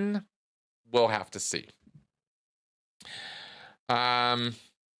organization, we'll have to see.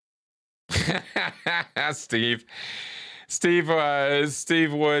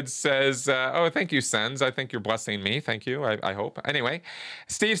 Steve Woods says, oh, thank you, Sens. I think you're blessing me. Thank you. I hope. Anyway,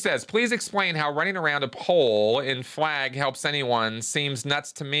 Steve says, please explain how running around a pole in flag helps anyone. Seems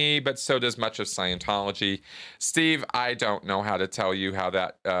nuts to me, but so does much of Scientology. Steve, I don't know how to tell you how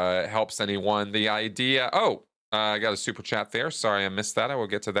that helps anyone. The idea, I got a super chat there. Sorry, I missed that. I will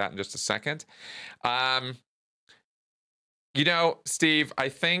get to that in just a second. You know, Steve, I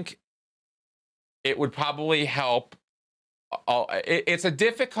think it would probably help. It's a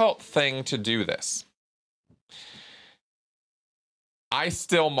difficult thing to do this. I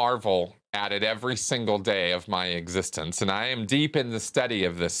still marvel at it every single day of my existence, and I am deep in the study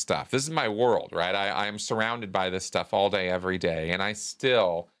of this stuff. This is my world, right? I am surrounded by this stuff all day, every day, and I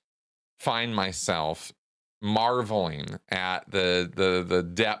still find myself marveling at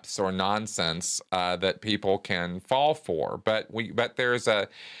the depths or nonsense that people can fall for. But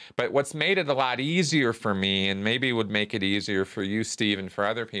what's made it a lot easier for me, and maybe would make it easier for you, Steve, and for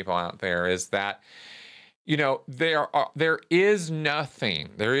other people out there, is that, you know, there is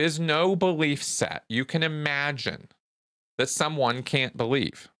no belief set you can imagine that someone can't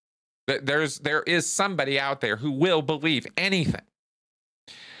believe. That there is somebody out there who will believe anything.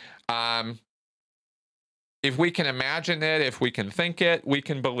 If we can imagine it, if we can think it, we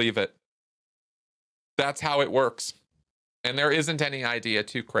can believe it. That's how it works. And there isn't any idea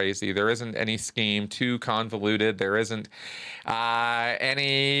too crazy. There isn't any scheme too convoluted. There isn't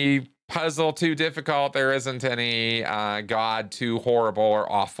any puzzle too difficult. There isn't any God too horrible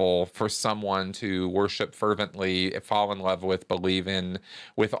or awful for someone to worship fervently, fall in love with, believe in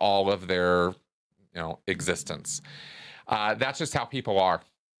with all of their, you know, existence. That's just how people are.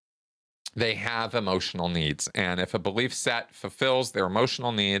 They have emotional needs. And if a belief set fulfills their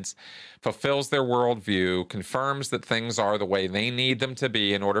emotional needs, fulfills their worldview, confirms that things are the way they need them to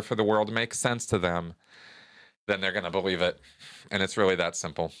be in order for the world to make sense to them, then they're going to believe it. And it's really that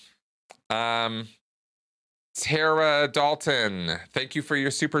simple. Tara Dalton, thank you for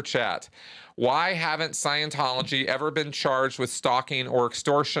your super chat. Why haven't Scientology ever been charged with stalking or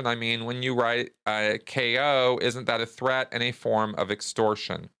extortion? I mean, when you write KO, isn't that a threat and a form of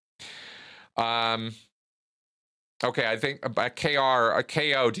extortion? Okay, I think a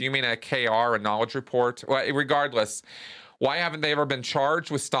KO, do you mean a KR, a knowledge report? Well, regardless, why haven't they ever been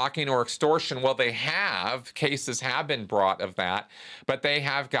charged with stalking or extortion? Well, they have. Cases have been brought of that, but they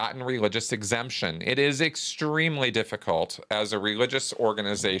have gotten religious exemption. It is extremely difficult as a religious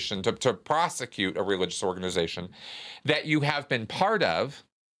organization to prosecute a religious organization that you have been part of,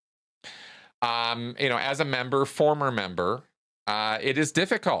 you know, as a member, former member. It is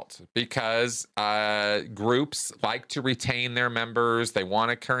difficult because groups like to retain their members. They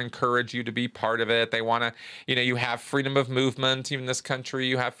want to encourage you to be part of it. They want to, you know, you have freedom of movement in this country.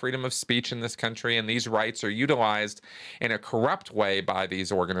 You have freedom of speech in this country. And these rights are utilized in a corrupt way by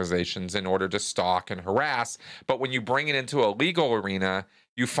these organizations in order to stalk and harass. But when you bring it into a legal arena,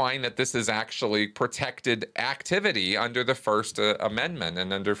 you find that this is actually protected activity under the First Amendment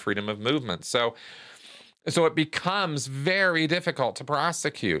and under freedom of movement. So So it becomes very difficult to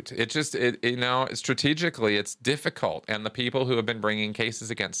prosecute. Strategically, it's difficult. And the people who have been bringing cases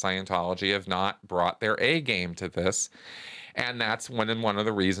against Scientology have not brought their A game to this. And that's one of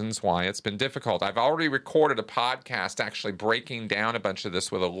the reasons why it's been difficult. I've already recorded a podcast actually breaking down a bunch of this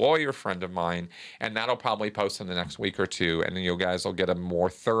with a lawyer friend of mine, and that'll probably post in the next week or two, and you guys will get a more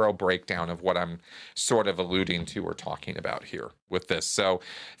thorough breakdown of what I'm sort of alluding to or talking about here with this. So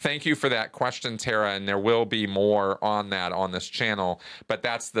thank you for that question, Tara, and there will be more on that on this channel, but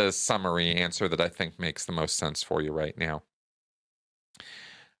that's the summary answer that I think makes the most sense for you right now.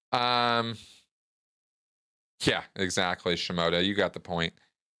 Yeah, exactly, Shimoda. You got the point.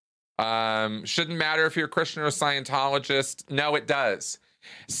 Shouldn't matter if you're a Christian or a Scientologist. No, it does.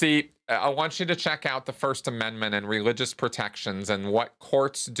 See, I want you to check out the First Amendment and religious protections and what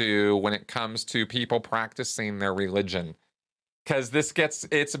courts do when it comes to people practicing their religion. Because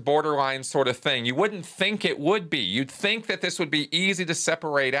it's a borderline sort of thing. You wouldn't think it would be. You'd think that this would be easy to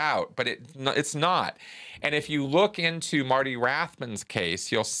separate out, but it's not. And if you look into Marty Rathman's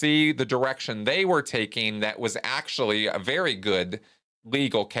case, you'll see the direction they were taking that was actually a very good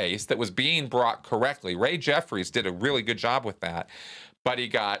legal case that was being brought correctly. Ray Jeffries did a really good job with that, but he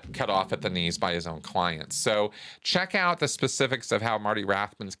got cut off at the knees by his own clients. So check out the specifics of how Marty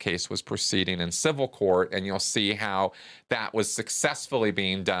Rathman's case was proceeding in civil court, and you'll see how that was successfully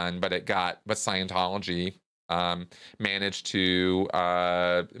being done, but Scientology managed to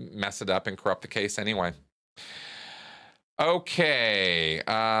mess it up and corrupt the case anyway. Okay,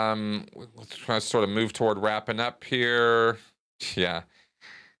 let's try to sort of move toward wrapping up here. Yeah.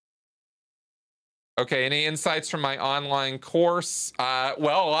 Okay, any insights from my online course? Well,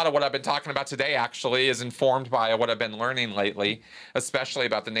 a lot of what I've been talking about today actually is informed by what I've been learning lately, especially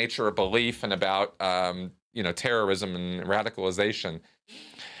about the nature of belief and about, terrorism and radicalization.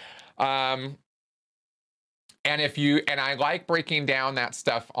 And I like breaking down that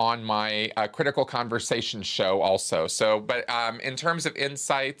stuff on my Critical Conversation show also. So, but in terms of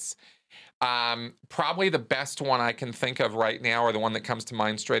insights, probably the best one I can think of right now, or the one that comes to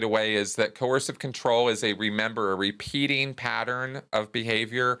mind straight away, is that coercive control is a repeating pattern of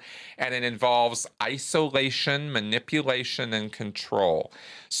behavior, and it involves isolation, manipulation, and control.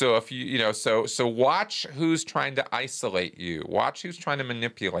 So if so watch who's trying to isolate you, watch who's trying to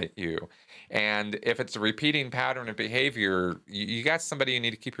manipulate you. And if it's a repeating pattern of behavior, you got somebody you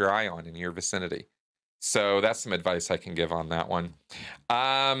need to keep your eye on in your vicinity. So that's some advice I can give on that one.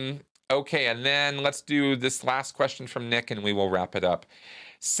 Okay, and then let's do this last question from Nick, and we will wrap it up.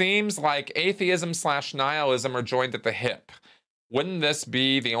 Seems like atheism/nihilism are joined at the hip. Wouldn't this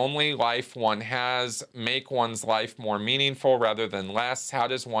be the only life one has, make one's life more meaningful rather than less? How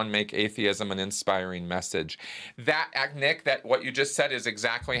does one make atheism an inspiring message? Nick, that what you just said is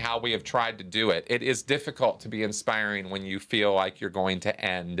exactly how we have tried to do it. It is difficult to be inspiring when you feel like you're going to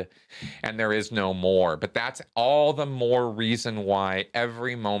end and there is no more. But that's all the more reason why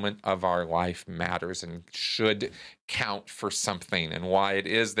every moment of our life matters and should count for something, and why it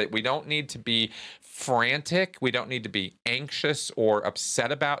is that we don't need to be frantic, we don't need to be anxious or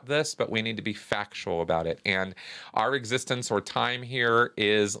upset about this, but we need to be factual about it. And our existence or time here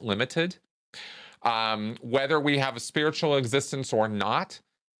is limited. Whether we have a spiritual existence or not,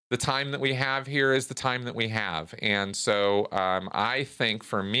 the time that we have here is the time that we have. And so I think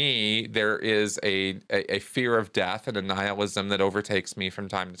for me, there is a fear of death and a nihilism that overtakes me from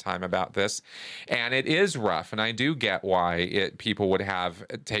time to time about this. And it is rough. And I do get why people would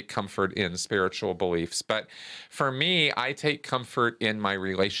take comfort in spiritual beliefs. But for me, I take comfort in my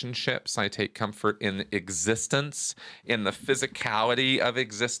relationships. I take comfort in existence, in the physicality of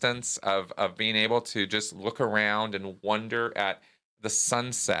existence, of being able to just look around and wonder at the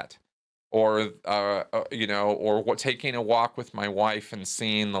sunset, or taking a walk with my wife and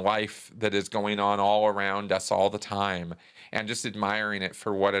seeing the life that is going on all around us all the time, and just admiring it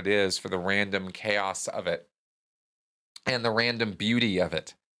for what it is, for the random chaos of it and the random beauty of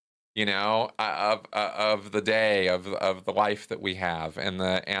it, of the day, of the life that we have, and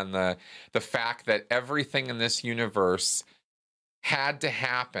the fact that everything in this universe had to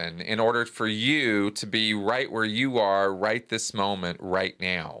happen in order for you to be right where you are right this moment, right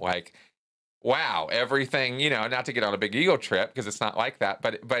now. Like, wow, everything, not to get on a big ego trip, because it's not like that,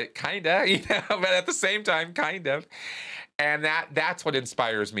 but kind of, but at the same time, kind of. And that's what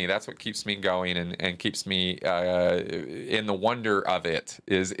inspires me. That's what keeps me going and keeps me in the wonder of it,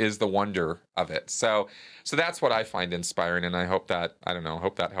 is the wonder of it. So that's what I find inspiring, and I hope that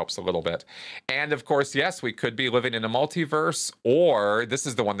helps a little bit. And of course, yes, we could be living in a multiverse, or this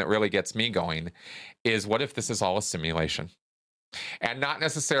is the one that really gets me going, is what if this is all a simulation? And not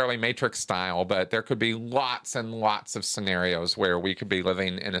necessarily Matrix style, but there could be lots and lots of scenarios where we could be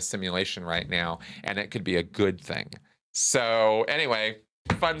living in a simulation right now, and it could be a good thing. So anyway,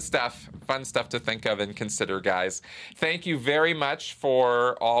 fun stuff to think of and consider, guys. Thank you very much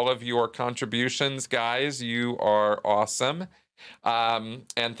for all of your contributions, guys. You are awesome.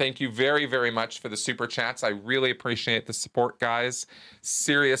 And thank you very, very much for the super chats. I really appreciate the support, guys.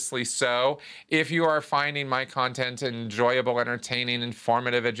 Seriously so. If you are finding my content enjoyable, entertaining,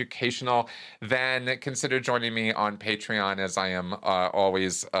 informative, educational, then consider joining me on Patreon, as I am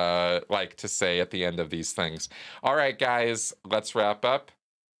always like to say at the end of these things. All right, guys, let's wrap up.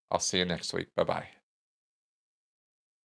 I'll see you next week. Bye-bye.